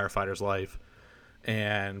the firefighter's life.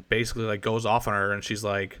 And basically like goes off on her, and she's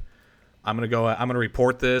like, I'm going to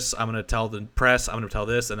report this. I'm going to tell the press. I'm going to tell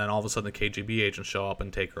this. And then all of a sudden the KGB agents show up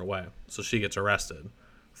and take her away. So she gets arrested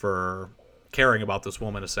for caring about this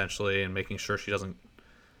woman essentially and making sure she doesn't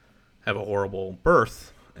have a horrible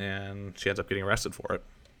birth, and she ends up getting arrested for it.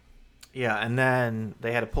 Yeah, and then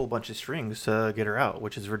they had to pull a bunch of strings to get her out,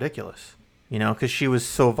 which is ridiculous. Because she was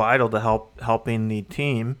so vital to helping the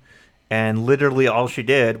team, and literally all she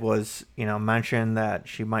did was, mention that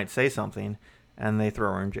she might say something, and they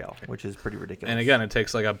throw her in jail, which is pretty ridiculous. And again, it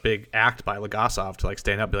takes like a big act by Legasov to like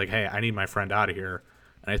stand up and be like, hey, I need my friend out of here.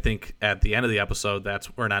 And I think at the end of the episode,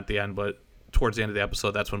 or not the end, but towards the end of the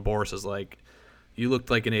episode, that's when Boris is like, you looked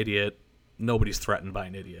like an idiot. Nobody's threatened by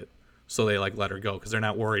an idiot. So they like let her go because they're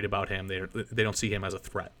not worried about him. They don't see him as a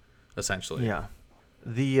threat, essentially. Yeah.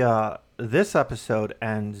 This episode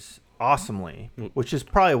ends awesomely, which is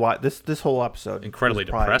probably why this whole episode incredibly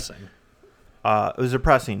depressing. It was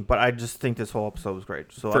depressing, but I just think this whole episode was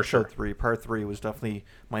great. So For sure. Part 3 was definitely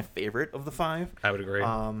my favorite of the 5. I would agree.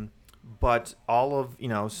 But all of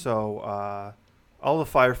all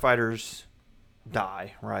the firefighters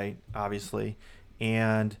die, right? Obviously,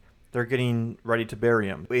 and they're getting ready to bury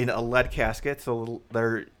him in a lead casket. So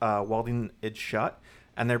they're welding it shut,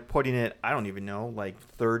 and they're putting it, I don't even know, like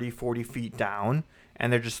 30, 40 feet down,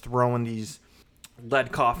 and they're just throwing these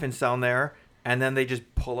lead coffins down there, and then they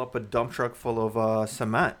just pull up a dump truck full of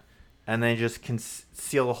cement, and they just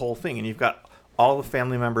conceal the whole thing. And you've got all the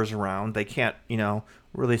family members around. They can't,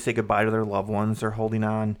 really say goodbye to their loved ones. They're holding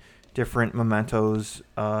on different mementos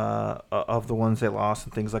of the ones they lost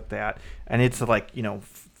and things like that. And it's like,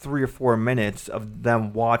 3 or 4 minutes of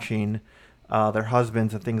them watching their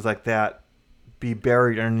husbands and things like that be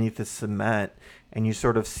buried underneath the cement. And you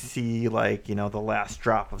sort of see like, the last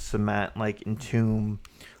drop of cement, like entomb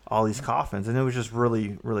all these coffins. And it was just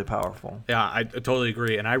really, really powerful. Yeah, I totally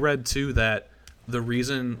agree. And I read too that the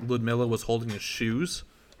reason Ludmilla was holding his shoes,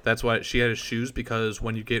 that's why she had his shoes, because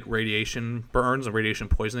when you get radiation burns and radiation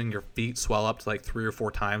poisoning, your feet swell up to like 3 or 4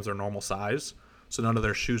 times their normal size. So none of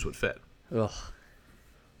their shoes would fit. Ugh.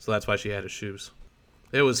 So that's why she had his shoes.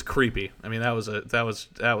 It was creepy. I mean, that was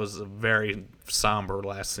a very somber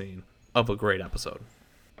last scene of a great episode.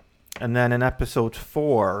 And then in episode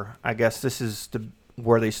 4, I guess this is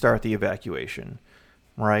where they start the evacuation,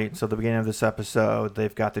 right? So at the beginning of this episode,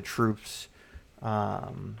 they've got the troops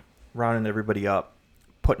rounding everybody up,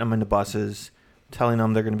 putting them into buses, telling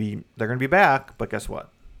them they're gonna be back. But guess what?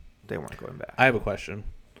 They weren't going back. I have a question.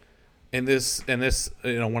 In this, one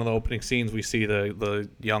of the opening scenes, we see the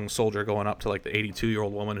young soldier going up to like the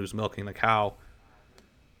 82-year-old woman who's milking the cow.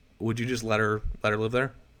 Would you just let her live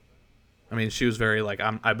there? I mean, she was very like,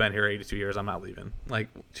 I've been here 82 years. I'm not leaving. Like,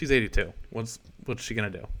 she's 82. What's she gonna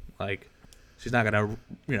do? Like, she's not gonna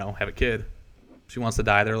have a kid. If she wants to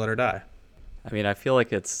die there, let her die. I mean, I feel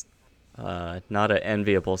like it's not an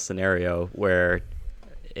enviable scenario where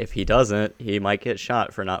if he doesn't, he might get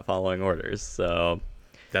shot for not following orders. So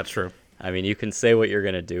that's true. I mean, you can say what you're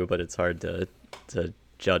going to do, but it's hard to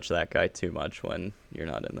judge that guy too much when you're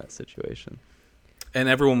not in that situation. And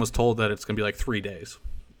everyone was told that it's going to be like 3 days.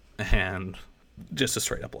 And just a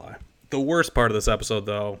straight up lie. The worst part of this episode,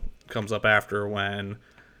 though, comes up after when...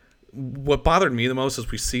 What bothered me the most is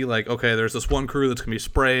we see, like, okay, there's this one crew that's going to be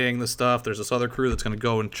spraying the stuff. There's this other crew that's going to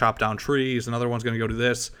go and chop down trees. Another one's going to go do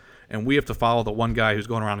this. And we have to follow the one guy who's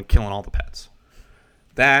going around and killing all the pets.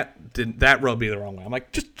 That rubbed me the wrong way. I'm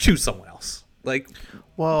like, just choose someone else. Like,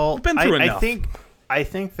 well, we've been through enough. I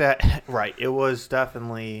think that right. It was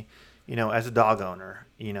definitely, as a dog owner,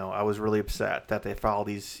 I was really upset that they followed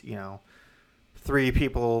these, 3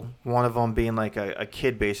 people. One of them being like a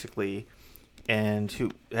kid basically, and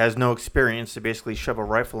who has no experience, to basically shove a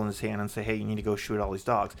rifle in his hand and say, "Hey, you need to go shoot all these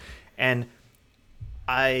dogs." And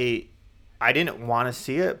I didn't want to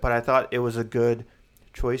see it, but I thought it was a good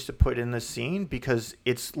choice to put in this scene because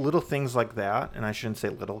it's little things like that, and I shouldn't say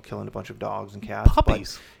little, killing a bunch of dogs and cats,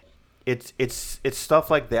 puppies. But it's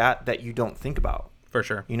stuff like that you don't think about. For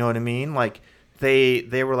sure. You know what I mean? Like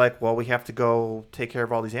they were like, well, we have to go take care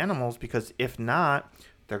of all these animals because if not,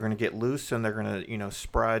 they're going to get loose and they're going to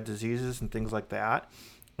spread diseases and things like that.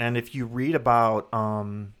 And if you read about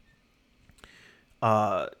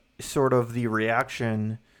sort of the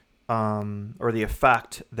reaction or the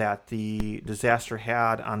effect that the disaster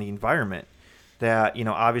had on the environment, that,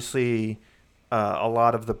 obviously a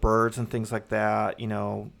lot of the birds and things like that,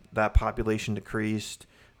 that population decreased.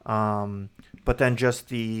 But then just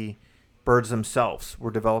the birds themselves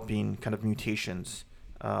were developing kind of mutations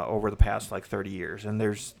over the past like 30 years. And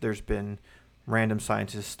there's been random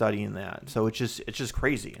scientists studying that. So it's just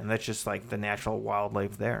crazy. And that's just like the natural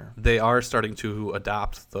wildlife there. They are starting to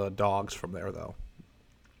adopt the dogs from there, though.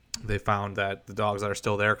 They found that the dogs that are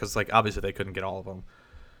still there, because like obviously they couldn't get all of them,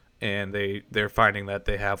 and they're finding that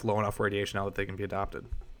they have low enough radiation now that they can be adopted.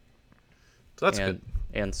 So that's good.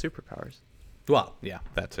 And superpowers. Well, yeah,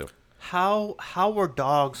 that too. How were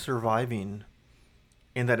dogs surviving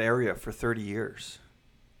in that area for 30 years?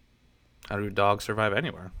 How do dogs survive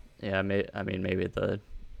anywhere? Yeah, I mean maybe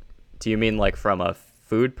do you mean like from a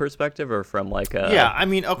food perspective or from like a... Yeah, I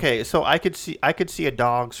mean, okay, so I could see a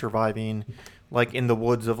dog surviving like in the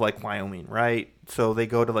woods of like Wyoming, right? So they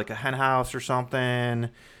go to like a hen house or something.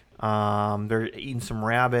 They're eating some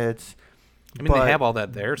rabbits. I mean, they have all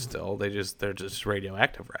that there still. They're just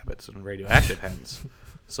radioactive rabbits and radioactive hens.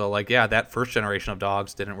 So like, yeah, that first generation of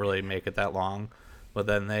dogs didn't really make it that long, but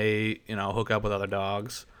then they, hook up with other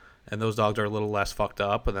dogs, and those dogs are a little less fucked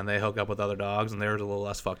up, and then they hook up with other dogs, and they're a little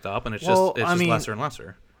less fucked up, and it's just lesser and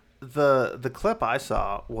lesser. The clip I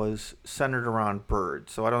saw was centered around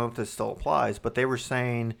birds, so I don't know if this still applies, but they were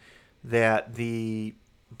saying that the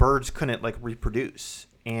birds couldn't like reproduce,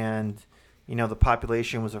 and the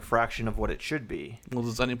population was a fraction of what it should be. Well,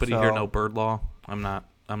 does anybody here know bird law? I'm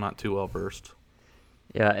not too well versed.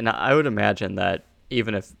 Yeah, and I would imagine that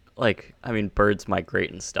even if birds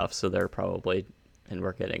migrate and stuff, so they're probably, and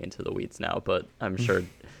we're getting into the weeds now, but I'm sure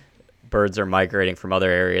birds are migrating from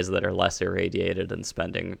other areas that are less irradiated and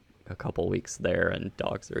spending a couple weeks there, and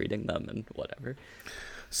dogs are eating them and whatever.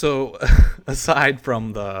 So aside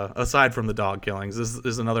from the dog killings, this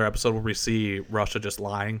is another episode where we see Russia just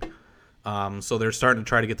lying. So they're starting to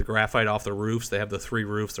try to get the graphite off the roofs. They have the 3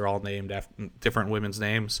 roofs. They're all named after different women's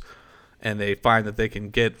names. And they find that they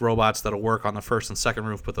can get robots that'll work on the first and second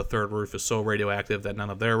roof, but the third roof is so radioactive that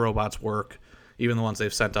none of their robots work, even the ones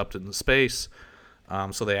they've sent up into space.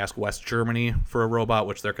 So they ask West Germany for a robot,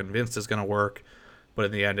 which they're convinced is going to work. But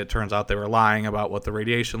in the end, it turns out they were lying about what the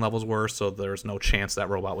radiation levels were, so there's no chance that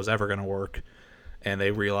robot was ever going to work. And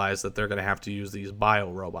they realize that they're going to have to use these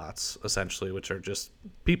bio-robots, essentially, which are just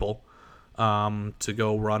people, to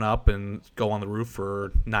go run up and go on the roof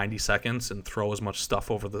for 90 seconds and throw as much stuff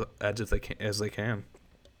over the edge as they can.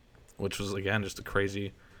 Which was, again, just a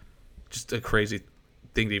crazy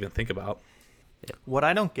thing to even think about. What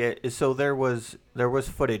I don't get is, so there was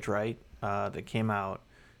footage, right, that came out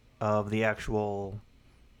of the actual,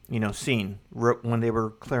 scene when they were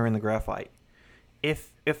clearing the graphite.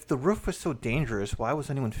 If the roof was so dangerous, why was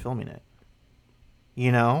anyone filming it?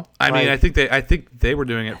 I mean, I think they were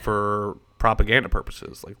doing it for propaganda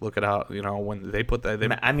purposes. Like, look at how, when they put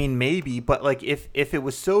that. I mean, maybe, but like if it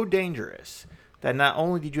was so dangerous that not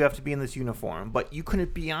only did you have to be in this uniform, but you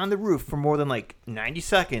couldn't be on the roof for more than like 90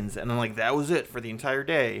 seconds, and then like that was it for the entire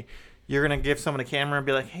day. You're gonna give someone a camera and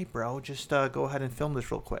be like, "Hey, bro, just go ahead and film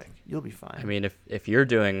this real quick. You'll be fine." I mean, if you're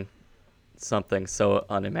doing something so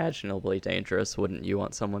unimaginably dangerous, wouldn't you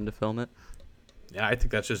want someone to film it? Yeah, I think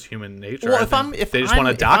that's just human nature. Well, if they just want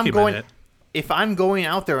to document it. If I'm going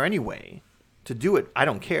out there anyway to do it, I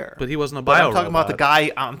don't care. But he wasn't a But bio I'm talking about the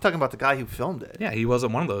guy. I'm talking about the guy who filmed it. Yeah, he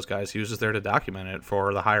wasn't one of those guys. He was just there to document it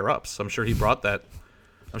for the higher ups. I'm sure he brought that.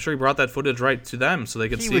 Footage right to them so they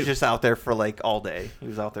could see. He was just out there for like all day. He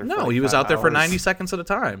was out there. No, for like he was 5 out there for hours. 90 seconds at a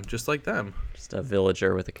time, just like them. Just a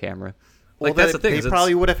villager with a camera. Like, that's the thing. They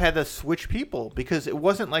probably would have had to switch people because it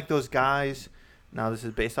wasn't like those guys. Now this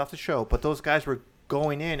is based off the show, but those guys were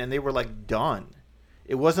going in and they were like done.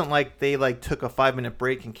 It wasn't like they like took a 5-minute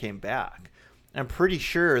break and came back. I'm pretty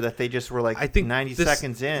sure that they just were like I think 90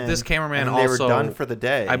 seconds in. This cameraman and they also were done for the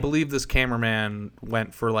day. I believe this cameraman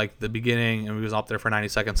went for like the beginning and he was up there for 90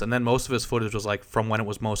 seconds, and then most of his footage was like from when it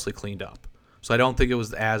was mostly cleaned up. So I don't think it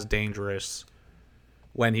was as dangerous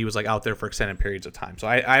when he was like out there for extended periods of time. So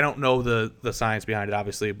I don't know the science behind it,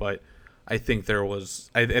 obviously, but I think there was.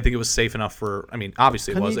 I think it was safe enough for. I mean,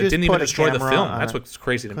 obviously it was. It didn't even destroy the film. That's what's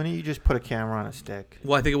crazy to me. Couldn't you just put a camera on a stick?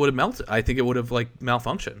 Well, I think it would have melted. I think it would have like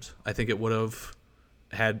malfunctioned. I think it would have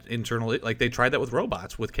had internal. Like they tried that with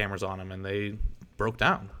robots with cameras on them, and they broke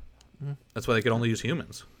down. That's why they could only use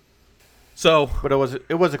humans. So, but it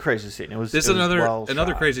was a crazy scene. It was. This it is was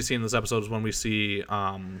another well crazy scene in this episode is when we see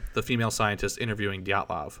the female scientist interviewing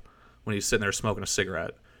Dyatlov when he's sitting there smoking a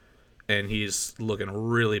cigarette, and he's looking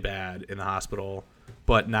really bad in the hospital,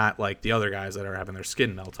 but not like the other guys that are having their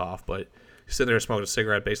skin melt off. But he's sitting there smoking a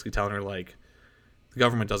cigarette, basically telling her like, the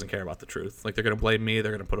government doesn't care about the truth. Like, they're gonna blame me.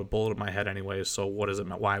 They're gonna put a bullet in my head anyways. So what does it?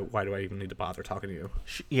 Why do I even need to bother talking to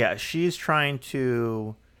you? She's trying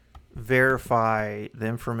to verify the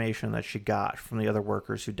information that she got from the other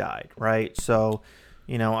workers who died, right? So,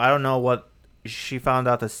 I don't know what she found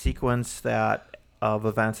out. The sequence of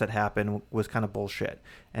events that happened was kind of bullshit,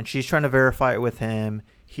 and she's trying to verify it with him.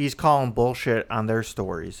 He's calling bullshit on their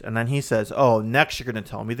stories, and then he says, "Oh, next you're gonna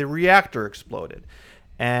tell me the reactor exploded,"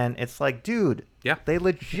 and it's like, dude, yeah, they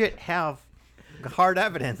legit have hard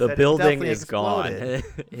evidence. The that building it is exploded.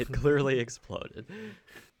 gone. It clearly exploded.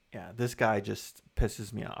 Yeah, this guy just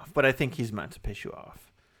pisses me off. But I think he's meant to piss you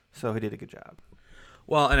off. So he did a good job.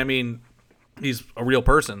 Well, and I mean, he's a real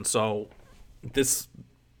person, so this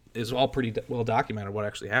is all pretty well documented what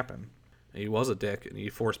actually happened. He was a dick, and he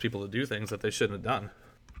forced people to do things that they shouldn't have done.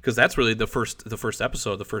 Because that's really the first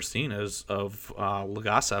episode, the first scene is of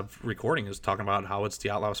Legasov recording is talking about how it's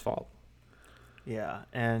Dyatlov's fault. Yeah,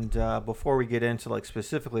 and before we get into like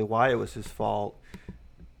specifically why it was his fault,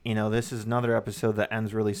 this is another episode that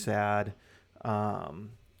ends really sad,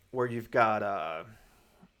 where you've got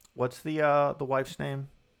what's the wife's name?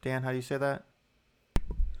 Dan, how do you say that?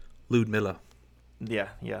 Ludmilla. Yeah,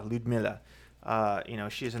 Ludmilla.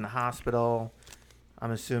 She's in the hospital. I'm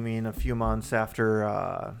assuming a few months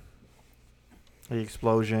after the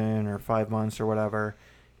explosion, or 5 months or whatever,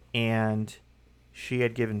 and she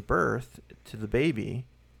had given birth to the baby.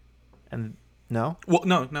 And no? Well,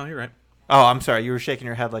 no, you're right. Oh, I'm sorry. You were shaking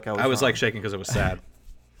your head like I was. I was wrong. like shaking because it was sad.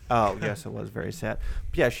 Oh, yes, it was very sad.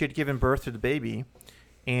 But yeah, she had given birth to the baby,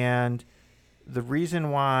 and the reason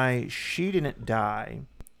why she didn't die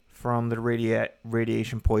from the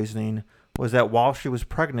radiation poisoning was that while she was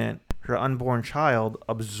pregnant, her unborn child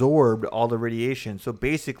absorbed all the radiation, so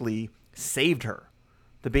basically saved her.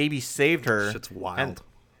 The baby saved her. Shit's wild.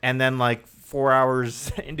 And then like 4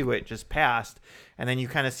 hours into it just passed, and then you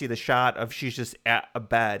kind of see the shot of she's just at a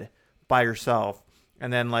bed by herself.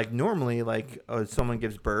 And then like normally like someone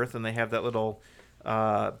gives birth and they have that little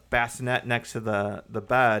bassinet next to the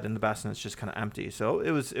bed, and the bassinet's just kind of empty. So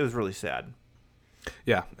it was really sad.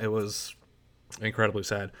 Yeah, it was incredibly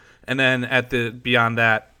sad. And then beyond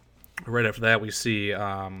that, right after that, we see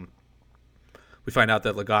we find out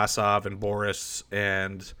that Legasov and Boris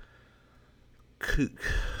and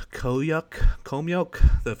Komyuk,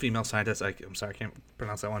 the female scientist, I'm sorry, I can't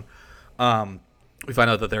pronounce that one. We find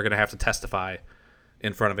out that they're going to have to testify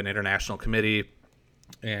in front of an international committee,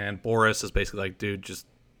 and Boris is basically like, dude, just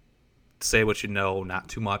say what you know, not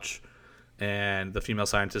too much. And the female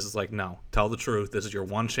scientist is like, no, tell the truth. This is your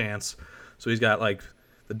one chance. So he's got like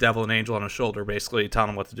the devil and angel on his shoulder, basically telling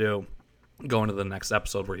him what to do, going to the next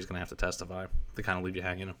episode where he's going to have to testify to kind of leave you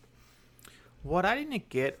hanging. What I didn't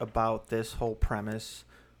get about this whole premise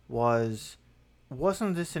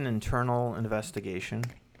wasn't this an internal investigation?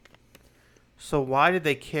 So why did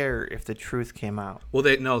they care if the truth came out? Well,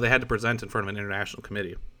 they had to present in front of an international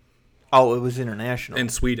committee Oh, it was international. in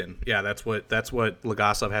Sweden. Yeah, that's what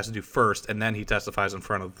Legasov has to do first, and then he testifies in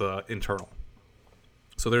front of the internal.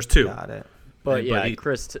 So there's two. Got it. But yeah,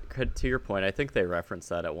 Chris, to your point, I think they referenced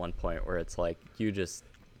that at one point where it's like you just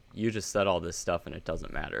said all this stuff and it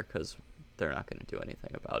doesn't matter because they're not going to do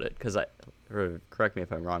anything about it. Because correct me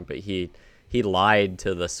if I'm wrong, but he lied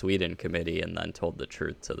to the Sweden committee and then told the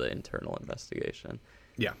truth to the internal investigation.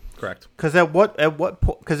 Yeah, correct. Because at what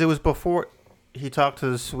point? Because it was before he talked to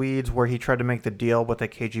the Swedes where he tried to make the deal with the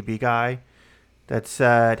KGB guy that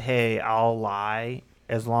said, "Hey, I'll lie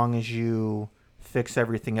as long as you fix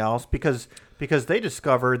everything else," because they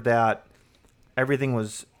discovered that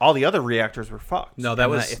all the other reactors were fucked. No, that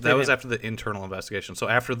was after the internal investigation. So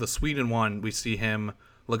after the Sweden one, we see him,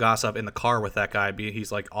 Legasov, in the car with that guy.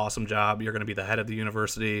 He's like, awesome job. You're going to be the head of the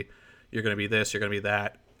university. You're going to be this. You're going to be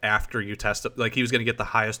that. After you test it, like he was going to get the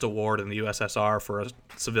highest award in the USSR for a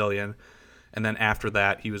civilian. And then after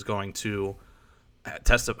that, he was going to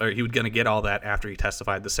he was going to get all that after he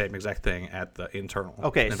testified the same exact thing at the internal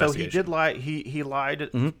investigation. So he did lie. He lied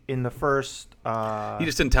in the first. He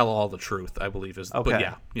just didn't tell all the truth, I believe. Okay.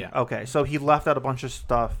 But yeah. Okay, so he left out a bunch of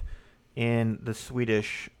stuff in the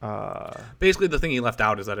Swedish. Basically, the thing he left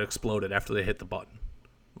out is that it exploded after they hit the button.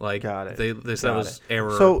 Like, got it. They said it was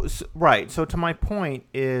error. So right. So to my point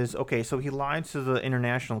is, okay, so he lied to the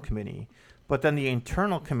international committee, but then the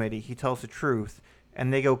internal committee, he tells the truth.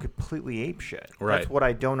 And they go completely apeshit. Right. That's what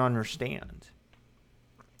I don't understand.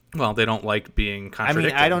 Well, they don't like being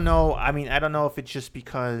contradicted. I don't know if it's just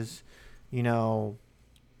because, they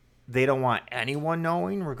don't want anyone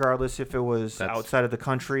knowing, regardless if it was outside of the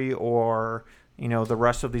country or, the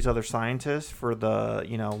rest of these other scientists for the,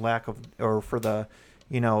 lack of, or for the,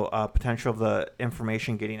 potential of the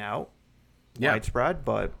information getting out widespread.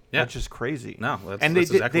 But that's just crazy. No, and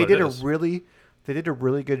that's exactly they what it is. They did a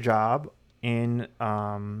really good job in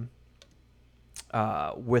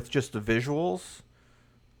with just the visuals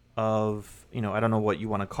of I don't know what you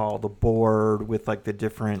want to call the board with like the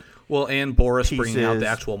different and Boris pieces. Bringing out the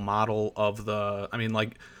actual model of the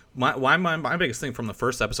my biggest thing from the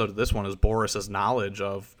first episode of this one is Boris's knowledge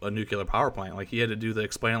of a nuclear power plant. Like he had to do the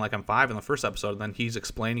explaining like I'm 5 in the first episode, and then he's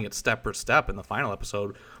explaining it step per step in the final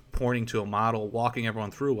episode, pointing to a model, walking everyone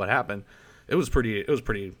through what happened. It was pretty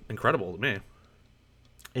incredible to me.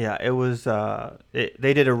 Yeah, it was. They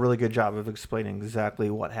did a really good job of explaining exactly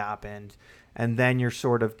what happened, and then you're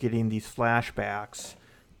sort of getting these flashbacks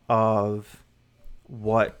of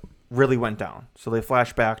what really went down. So they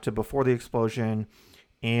flash back to before the explosion,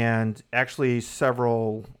 and actually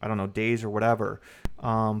several, days or whatever.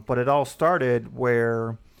 But it all started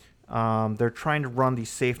where they're trying to run these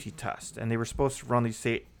safety tests, and they were supposed to run these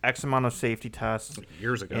X amount of safety tests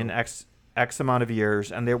years ago in X amount of years,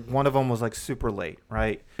 and one of them was like super late,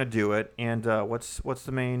 right? To do it, and what's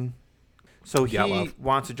the main? So he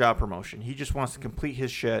wants a job promotion. He just wants to complete his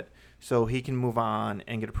shit so he can move on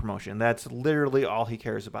and get a promotion. That's literally all he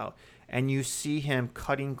cares about. And you see him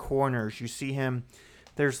cutting corners. You see him.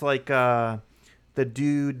 There's like the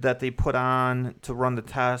dude that they put on to run the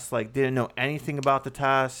test, like didn't know anything about the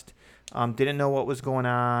test, didn't know what was going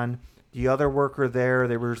on. The other worker there,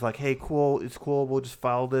 they were just like, hey, cool, it's cool. We'll just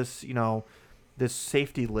follow this, this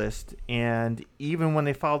safety list. And even when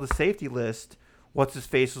they followed the safety list, what's his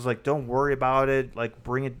face was like, don't worry about it. Like,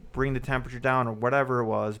 bring the temperature down or whatever it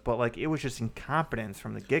was. But like, it was just incompetence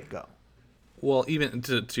from the get-go. Well, even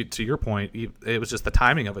to your point, it was just the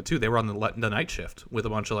timing of it too. They were on the night shift with a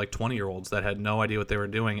bunch of like 20-year-olds that had no idea what they were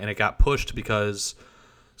doing, and it got pushed because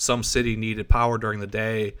some city needed power during the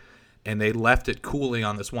day. And they left it cooling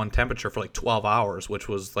on this one temperature for like 12 hours, which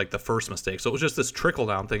was like the first mistake. So it was just this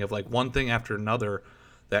trickle-down thing of like one thing after another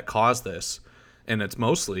that caused this. And it's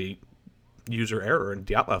mostly user error and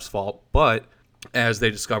Dyatlov's fault. But as they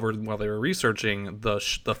discovered while they were researching, the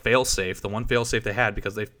fail-safe, the one fail-safe they had,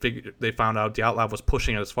 because they found out Dyatlov was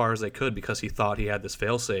pushing it as far as they could because he thought he had this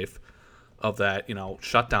fail-safe of that,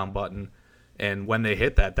 shutdown button. And when they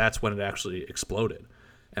hit that, that's when it actually exploded.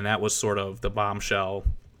 And that was sort of the bombshell,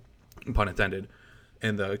 pun intended,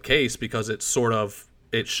 in the case, because it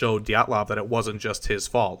showed Dyatlov that it wasn't just his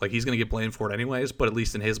fault. Like, he's going to get blamed for it anyways, but at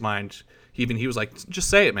least in his mind, he was like, just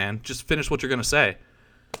say it, man. Just finish what you're going to say.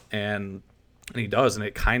 And he does, and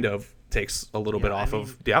it kind of takes a little bit off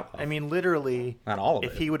of Dyatlov. I mean, literally, not all of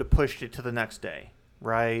if he would have pushed it to the next day,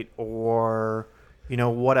 right? Or,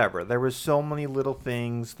 whatever. There was so many little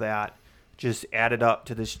things that just added up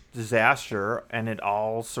to this disaster, and it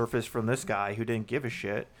all surfaced from this guy who didn't give a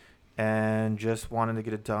shit and just wanted to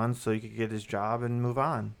get it done so he could get his job and move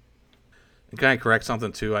on. And can I correct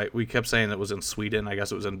something too? We kept saying it was in Sweden. I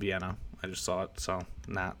guess it was in Vienna. I just saw it, so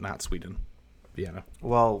not Sweden, Vienna.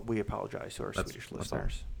 Well, we apologize to our That's- Swedish that's all.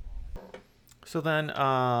 listeners. So then,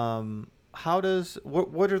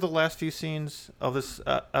 what are the last few scenes of this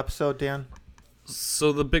episode, Dan?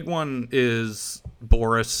 So the big one is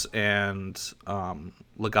Boris and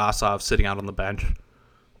Legasov sitting out on the bench,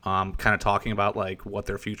 kind of talking about like what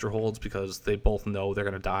their future holds because they both know they're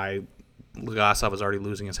going to die. Legasov is already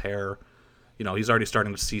losing his hair. He's already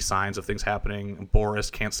starting to see signs of things happening.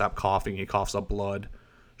 Boris can't stop coughing. He coughs up blood.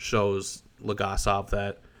 Shows Legasov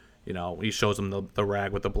that, he shows him the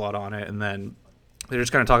rag with the blood on it. And then they're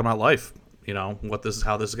just kind of talking about life, how this is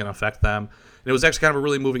going to affect them. And it was actually kind of a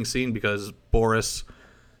really moving scene because Boris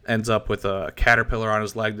ends up with a caterpillar on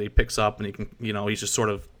his leg that he picks up and he can, he's just sort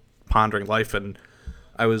of pondering life. And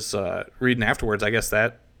I was reading afterwards, I guess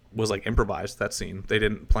that was like improvised, that scene. They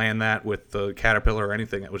didn't plan that with the caterpillar or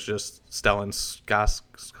anything. It was just Stellan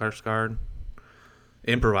Skarsgård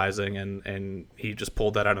improvising, and he just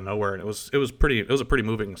pulled that out of nowhere, and it was a pretty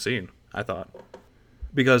moving scene, I thought.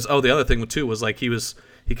 Because the other thing too was like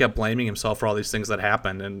he kept blaming himself for all these things that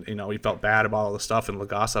happened, and he felt bad about all the stuff, and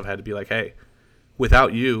Legasov had to be like, hey,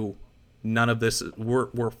 without you, none of this,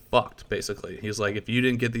 we're fucked, basically. He's like, if you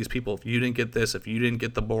didn't get these people, if you didn't get this, if you didn't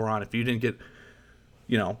get the boron, if you didn't get,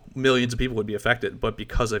 millions of people would be affected, but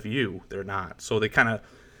because of you, they're not. So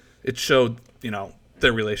it showed,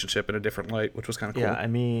 their relationship in a different light, which was kind of cool. Yeah, I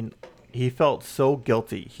mean, he felt so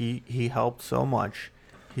guilty. He helped so much.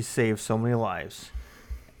 He saved so many lives.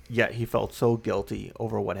 Yet he felt so guilty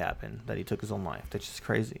over what happened that he took his own life. That's just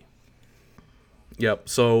crazy. Yep.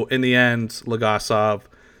 So in the end, Legasov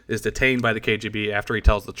is detained by the KGB after he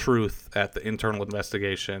tells the truth at the internal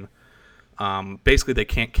investigation. Basically, they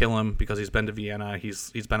can't kill him because he's been to Vienna. He's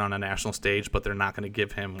been on a national stage, but they're not going to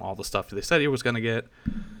give him all the stuff they said he was going to get.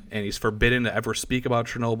 And he's forbidden to ever speak about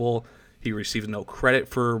Chernobyl. He receives no credit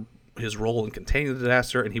for his role in containing the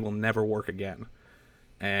disaster, and he will never work again.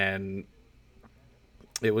 And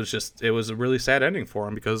it was a really sad ending for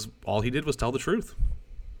him because all he did was tell the truth.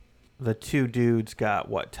 The two dudes got,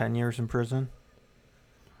 10 years in prison?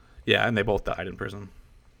 Yeah, and they both died in prison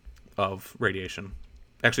of radiation.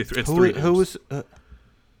 Actually, it's 3 of them. Who was?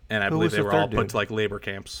 And I who believe was they the were third all dude? put to like labor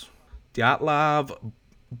camps. Dyatlov,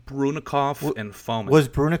 Brunikov, and Fomin. Was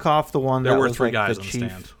Brunikov the one There that were was 3 like guys the on the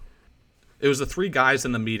chief? stand. It was the 3 guys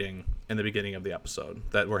in the meeting in the beginning of the episode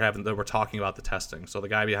that were talking about the testing. So the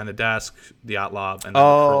guy behind the desk, Dyatlov, and then the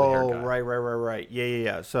curly hair guy. Right.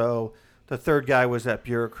 Yeah. So the third guy was that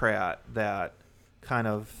bureaucrat that kind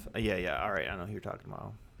of yeah. All right, I know who you're talking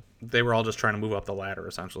about. They were all just trying to move up the ladder,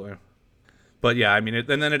 essentially. But yeah, I mean,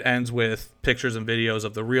 and then it ends with pictures and videos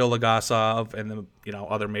of the real Legasov and the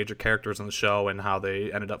other major characters in the show and how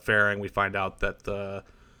they ended up faring. We find out that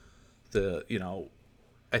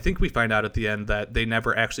I think we find out at the end that they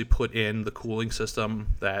never actually put in the cooling system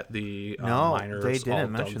that the miners they didn't all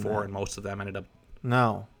dug mention for, that. and most of them ended up.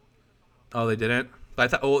 No. Oh, they didn't.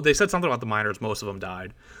 But I thought. They said something about the miners. Most of them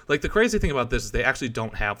died. Like the crazy thing about this is they actually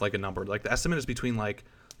don't have like a number. Like the estimate is between like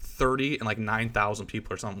 30 and like 9,000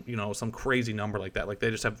 people or some crazy number like that. Like they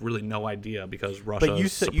just have really no idea because Russia But you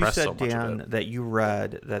said suppressed so much Dan of it. that you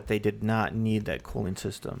read that they did not need that cooling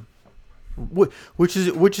system, which is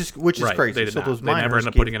Right, crazy. they did So not. those They never miners ended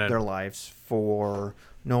up putting gave it in. their lives for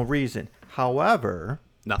no reason. However,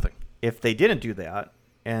 Nothing. if they didn't do that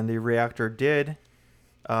and the reactor did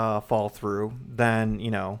fall through, then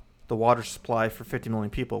the water supply for 50 million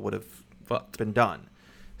people would have Fucked. been done.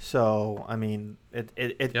 So I mean, it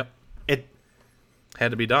Yep. it Had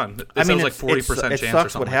to be done. It I mean, was like 40% it chance or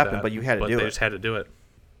sucks something what like happened, that, but you had to do they it. just had to do it.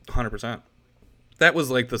 100%. That was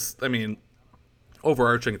like this. I mean,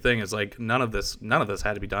 overarching thing is like none of this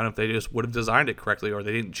had to be done if they just would have designed it correctly or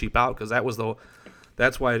they didn't cheap out because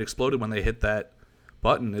that's why it exploded when they hit that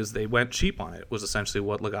button is they went cheap on it was essentially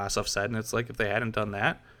what Legasov said. And it's like if they hadn't done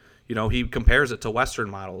that, he compares it to Western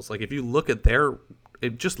models. Like if you look at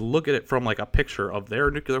just look at it from like a picture of their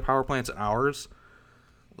nuclear power plants and ours,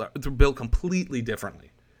 they're built completely differently.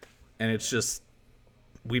 And it's just,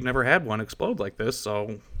 we've never had one explode like this,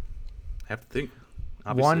 so have to think.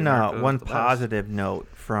 Obviously, America's one the best. positive note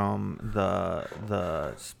from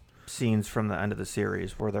the scenes from the end of the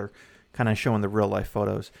series where they're kind of showing the real life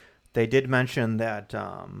photos. They did mention that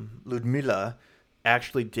Ludmila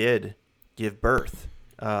actually did give birth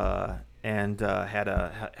and had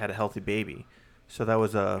a healthy baby. So that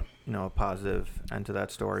was a positive end to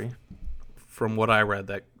that story. From what I read,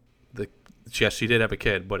 yes, she did have a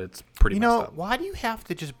kid, but it's pretty messed up. Why do you have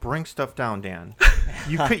to just bring stuff down, Dan?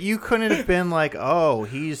 You couldn't have been like, oh,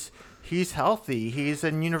 he's he's healthy. He's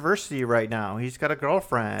in university right now. He's got a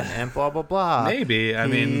girlfriend and blah, blah, blah. Maybe. I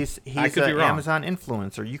mean, he's I could be an wrong. Amazon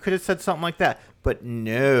influencer. You could have said something like that. But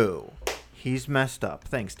no, he's messed up.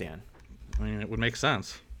 Thanks, Dan. I mean, it would make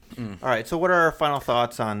sense. All right, so what are our final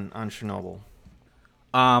thoughts on Chernobyl?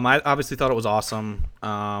 I obviously thought it was awesome.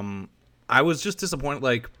 I was just disappointed.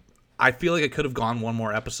 Like, I feel like it could have gone one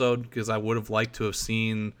more episode because I would have liked to have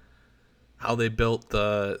seen how they built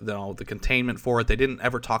the containment for it. They didn't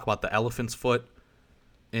ever talk about the elephant's foot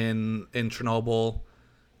in Chernobyl.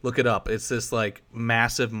 Look it up. It's this like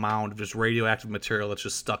massive mound of just radioactive material that's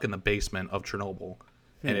just stuck in the basement of Chernobyl,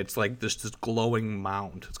 and it's like this glowing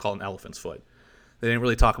mound. It's called an elephant's foot. They didn't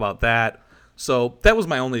really talk about that. So that was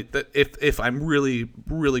my only. If I'm really,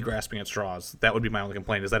 really grasping at straws, that would be my only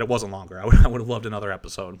complaint, is that it wasn't longer. I would have loved another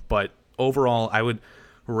episode. But overall, I would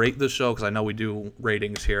rate the show, because I know we do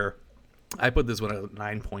ratings here. I put this one at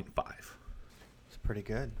 9.5. It's pretty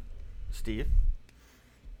good. Steve?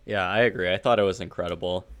 Yeah, I agree. I thought it was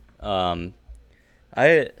incredible. I mean,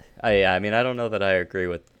 I don't know that I agree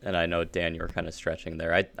with, and I know, Dan, you were kind of stretching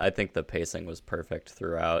there. I think the pacing was perfect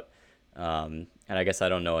throughout. And I guess I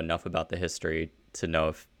don't know enough about the history to know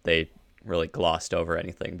if they really glossed over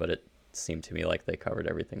anything, but it seemed to me like they covered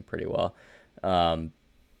everything pretty well.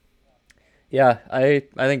 Yeah, I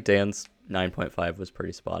think Dan's 9.5 was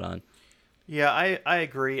pretty spot on. Yeah, I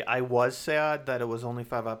agree. I was sad that it was only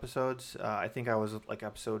 5 episodes. I think I was like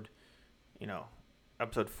episode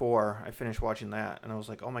 4. I finished watching that, and I was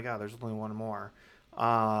like, oh my god, there's only one more.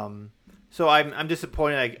 So I'm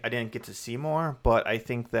disappointed I didn't get to see more, but I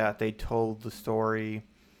think that they told the story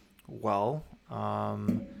well,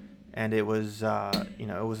 and it was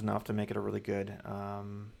it was enough to make it a really good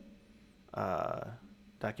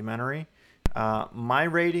documentary. My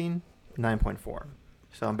rating 9.4.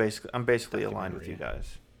 So I'm basically aligned with you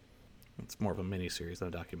guys. It's more of a miniseries than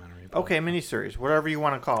a documentary. Okay, miniseries, whatever you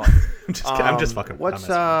want to call it. I'm just fucking. What's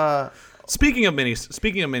Speaking of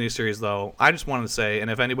miniseries, though, I just wanted to say,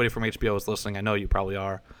 and if anybody from HBO is listening, I know you probably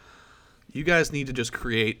are. You guys need to just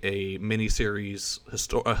create a miniseries,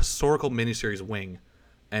 a historical miniseries wing,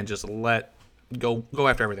 and just go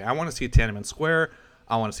after everything. I want to see Tiananmen Square.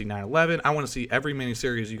 I want to see 9/11. I want to see every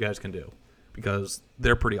miniseries you guys can do, because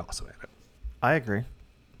they're pretty awesome at it. I agree.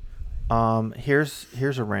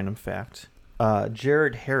 Here's a random fact.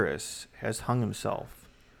 Jared Harris has hung himself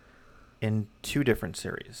in 2 different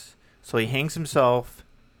series. So he hangs himself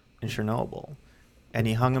in Chernobyl, and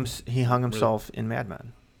he hung himself in Mad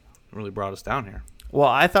Men. Really brought us down here. Well,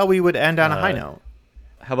 I thought we would end on a high note.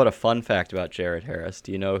 How about a fun fact about Jared Harris?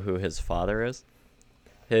 Do you know who his father is?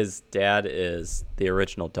 His dad is the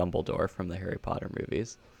original Dumbledore from the Harry Potter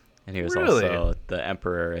movies, and he was also the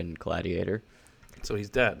Emperor in Gladiator. So he's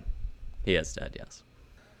dead. He is dead, yes.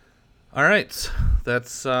 All right,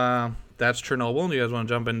 that's Chernobyl. Do you guys want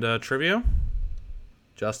to jump into trivia?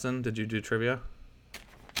 Justin, did you do trivia?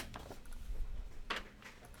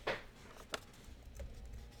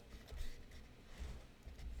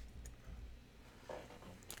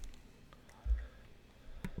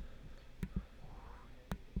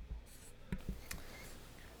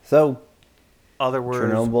 So, Other words, where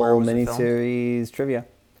Chernobyl was it filmed? miniseries trivia.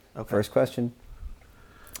 Okay. First question.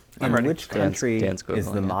 I'm In ready. which country Dan's is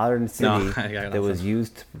Googling the it. modern city I got that was nothing.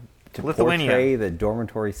 used to Lithuania. portray the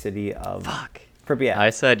dormitory city of Pripyat? I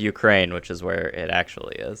said Ukraine, which is where it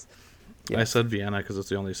actually is. Yes. I said Vienna because it's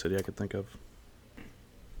the only city I could think of.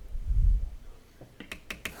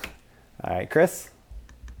 All right, Chris.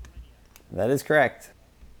 That is correct.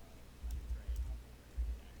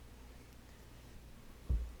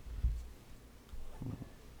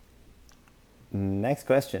 Next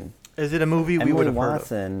question. Is it a movie we Emily would have heard of?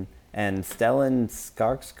 Watson and Stellan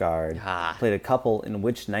Skarsgård played a couple in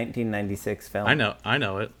which 1996 film? I know it. I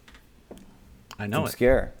know it.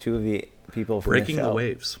 Obscure. 2 of the people from Breaking the the show.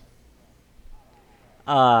 Waves.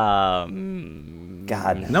 God.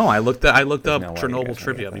 No, I looked up no way you guys Chernobyl would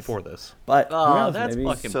trivia get this. before this. But who Oh, knows, that's maybe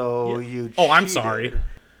fucking- So Yeah. you Oh, I'm cheated. sorry.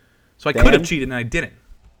 So I Dan? could have cheated and I didn't.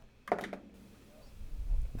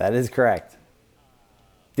 that is correct.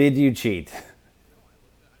 Did you cheat?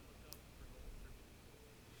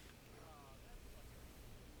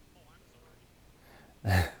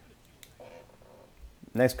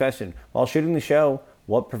 Next question. While shooting the show,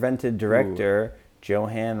 what prevented director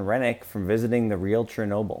Johan Rennick from visiting the real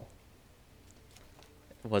Chernobyl?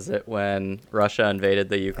 Was it when Russia invaded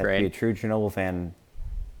the You have to be a Ukraine? true Chernobyl fan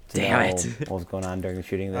to Damn know it. what was going on during the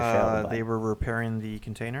shooting of the show. They were repairing the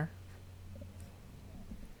container.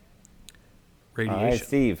 All Radiation. right,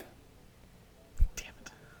 Steve. Damn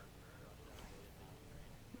it.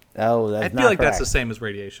 Oh, that's I feel not like that's the correct. same as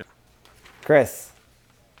radiation. Chris.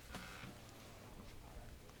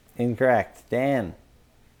 Incorrect. Dan.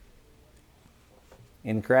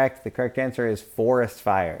 Incorrect. The correct answer is forest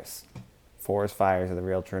fires. Forest fires are the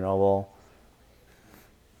real Chernobyl. All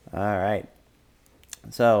right.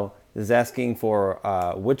 So this is asking for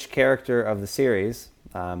which character of the series.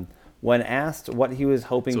 When asked what he was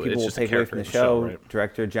hoping So people it's will just a take away from the character in the show, show, right?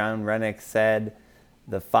 director John Rennick said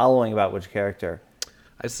the following about which character.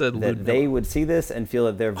 I said That they would see this and feel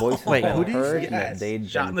that their voice wait, has who been did you heard say? and that Yes. they'd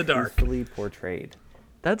Shot been in the dark. truthfully portrayed.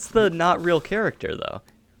 That's the not real character, though.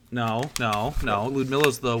 No.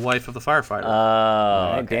 Ludmilla's the wife of the firefighter.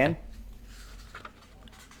 All right, Okay. Dan?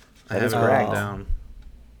 I that have is it written correct. down.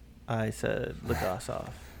 I said Legasov.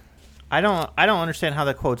 I don't understand how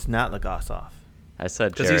that quote's not Legasov. I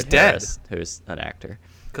said 'Cause Jared he's dead. Harris, who's an actor.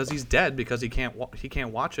 Because he's dead. Because he can't watch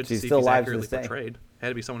it to He's see if still he's alive to accurately this day. portrayed. Had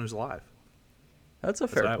to be someone who's alive. That's a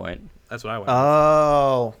fair point. That's what I went.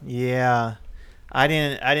 Oh, yeah. I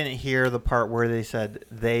didn't hear the part where they said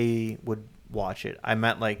they would watch it. I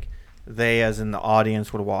meant like they, as in the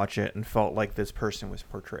audience, would watch it and felt like this person was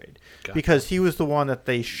portrayed. Gotcha. Because he was the one that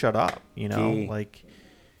they shut up, Gee. like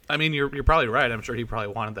I mean, you're probably right. I'm sure he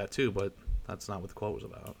probably wanted that too, but that's not what the quote was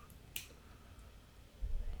about.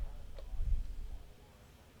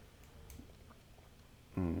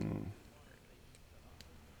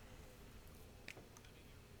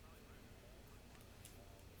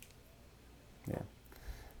 Yeah.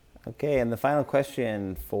 Okay, and the final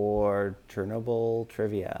question for Chernobyl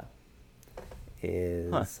trivia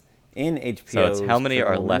is in HBO's So it's how many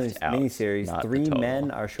are Chernobyl left out, miniseries, not the 3 total.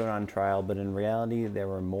 men are shown on trial, but in reality there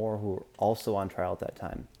were more who were also on trial at that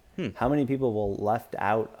time. How many people were left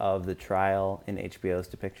out of the trial in HBO's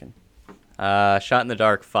depiction? Shot in the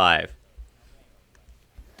Dark 5.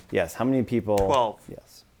 Yes, how many people? 12.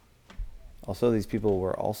 Yes. Also, these people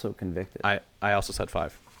were also convicted. I also said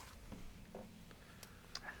 5.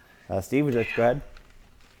 Steve, would you like to go ahead?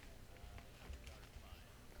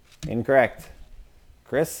 Incorrect.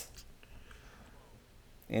 Chris?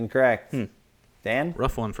 Incorrect. Dan?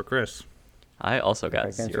 Rough one for Chris. I also got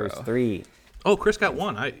Correct answer 0. is 3. Oh, Chris got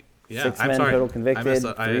 1. Yeah, 6 I'm men sorry. total I convicted, messed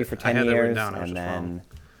up. 3 for I 10 had that written years, down. I was and just then wrong.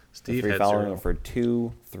 the Steve 3 had following 0. are for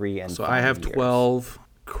 2, 3, and So 5 I have years. 12.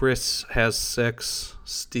 Chris has 6.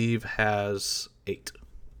 Steve has 8.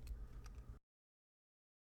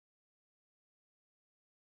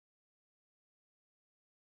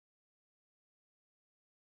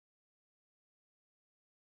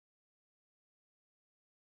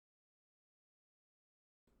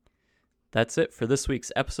 That's it for this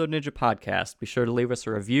week's Episode Ninja podcast. Be sure to leave us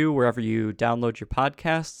a review wherever you download your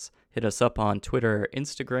podcasts. Hit us up on Twitter or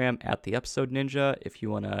Instagram at The Episode Ninja if you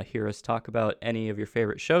want to hear us talk about any of your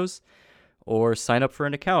favorite shows. Or sign up for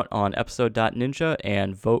an account on episode.ninja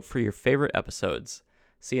and vote for your favorite episodes.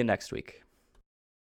 See you next week.